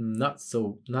 but not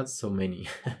so many.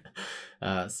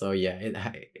 So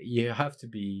yeah, you have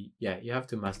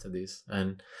to master this,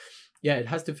 and yeah, it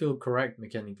has to feel correct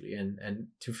mechanically, and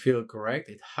to feel correct,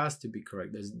 it has to be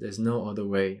correct. There's no other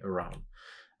way around.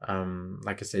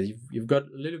 Like I said, you've got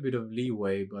a little bit of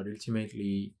leeway, but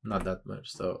ultimately not that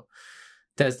much. So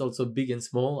test also big and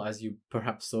small, as you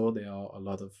perhaps saw. There are a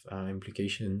lot of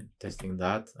implication testing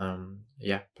that.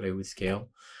 Yeah, play with scale,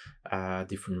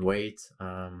 different weight.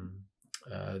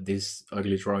 This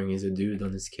ugly drawing is a dude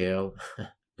on the scale.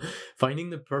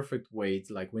 Finding the perfect weight,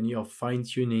 like when you're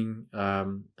fine-tuning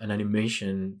an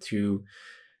animation, to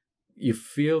you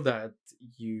feel that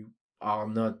you are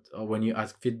not, or when you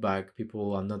ask feedback,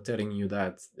 people are not telling you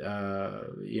that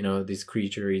this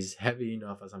creature is heavy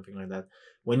enough or something like that.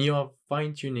 When you are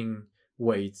fine-tuning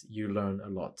weight, you learn a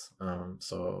lot.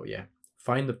 So yeah,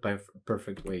 find the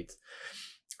perfect weight.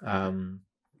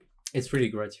 It's really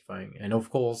gratifying. And of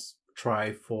course,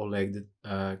 try four-legged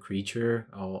creature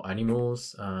or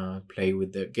animals. Play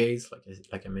with the gaze,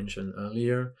 like I mentioned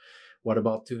earlier. What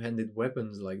about two-handed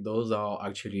weapons? Like, those are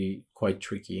actually quite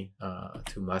tricky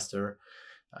to master.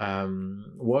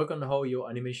 Work on how your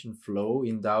animation flow.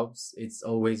 In doubts, it's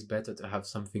always better to have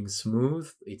something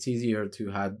smooth. It's easier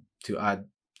to add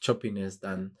choppiness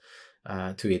than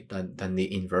the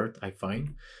invert, I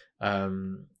find.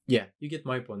 Yeah, you get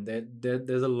my point.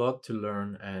 There's a lot to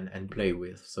learn and play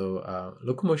with. So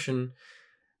locomotion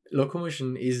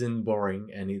isn't boring,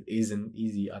 and it isn't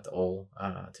easy at all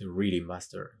to really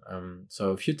master. So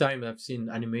a few times I've seen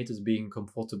animators being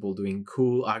comfortable doing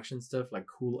cool action stuff, like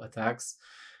cool attacks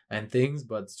and things,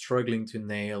 but struggling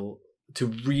to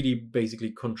really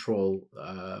basically control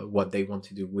what they want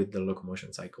to do with the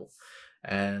locomotion cycle.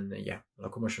 And yeah,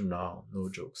 locomotion now, no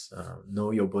jokes.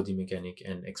 Know your body mechanic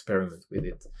and experiment with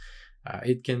it.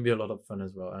 It can be a lot of fun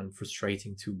as well, and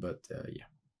frustrating too, but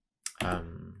yeah.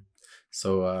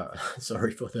 So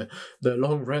sorry for the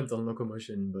long rant on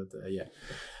locomotion, but yeah.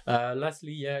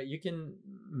 Lastly, yeah, you can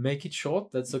make it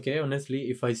short. That's okay.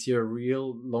 Honestly, if I see a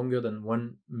reel longer than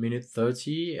 1 minute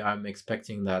 30, I'm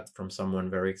expecting that from someone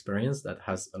very experienced that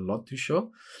has a lot to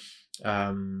show.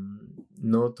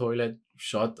 No toilet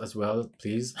shot as well,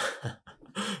 please.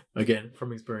 Again,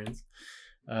 from experience.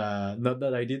 Not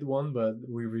that I did one, but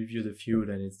we reviewed a few,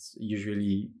 and it's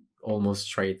usually almost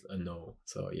straight a no.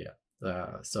 So yeah.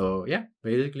 So yeah,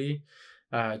 basically,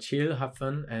 chill, have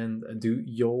fun, and do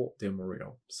your demo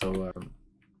reel. So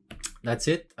that's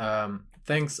it.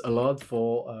 Thanks a lot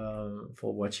for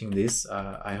watching this.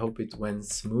 I hope it went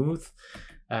smooth.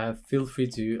 Feel free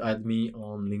to add me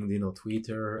on LinkedIn or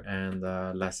Twitter. And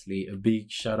lastly, a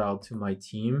big shout out to my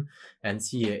team and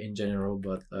CA in general.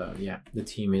 But yeah, the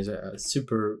team is a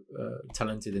super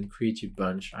talented and creative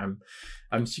bunch.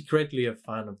 I'm secretly a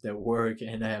fan of their work,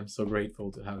 and I am so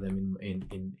grateful to have them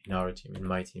in our team, in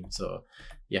my team. So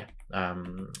yeah,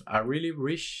 I really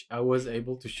wish I was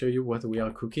able to show you what we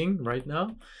are cooking right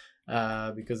now.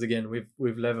 Because again,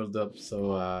 we've leveled up,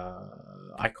 so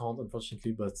I can't,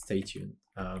 unfortunately, but stay tuned.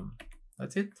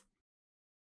 That's it.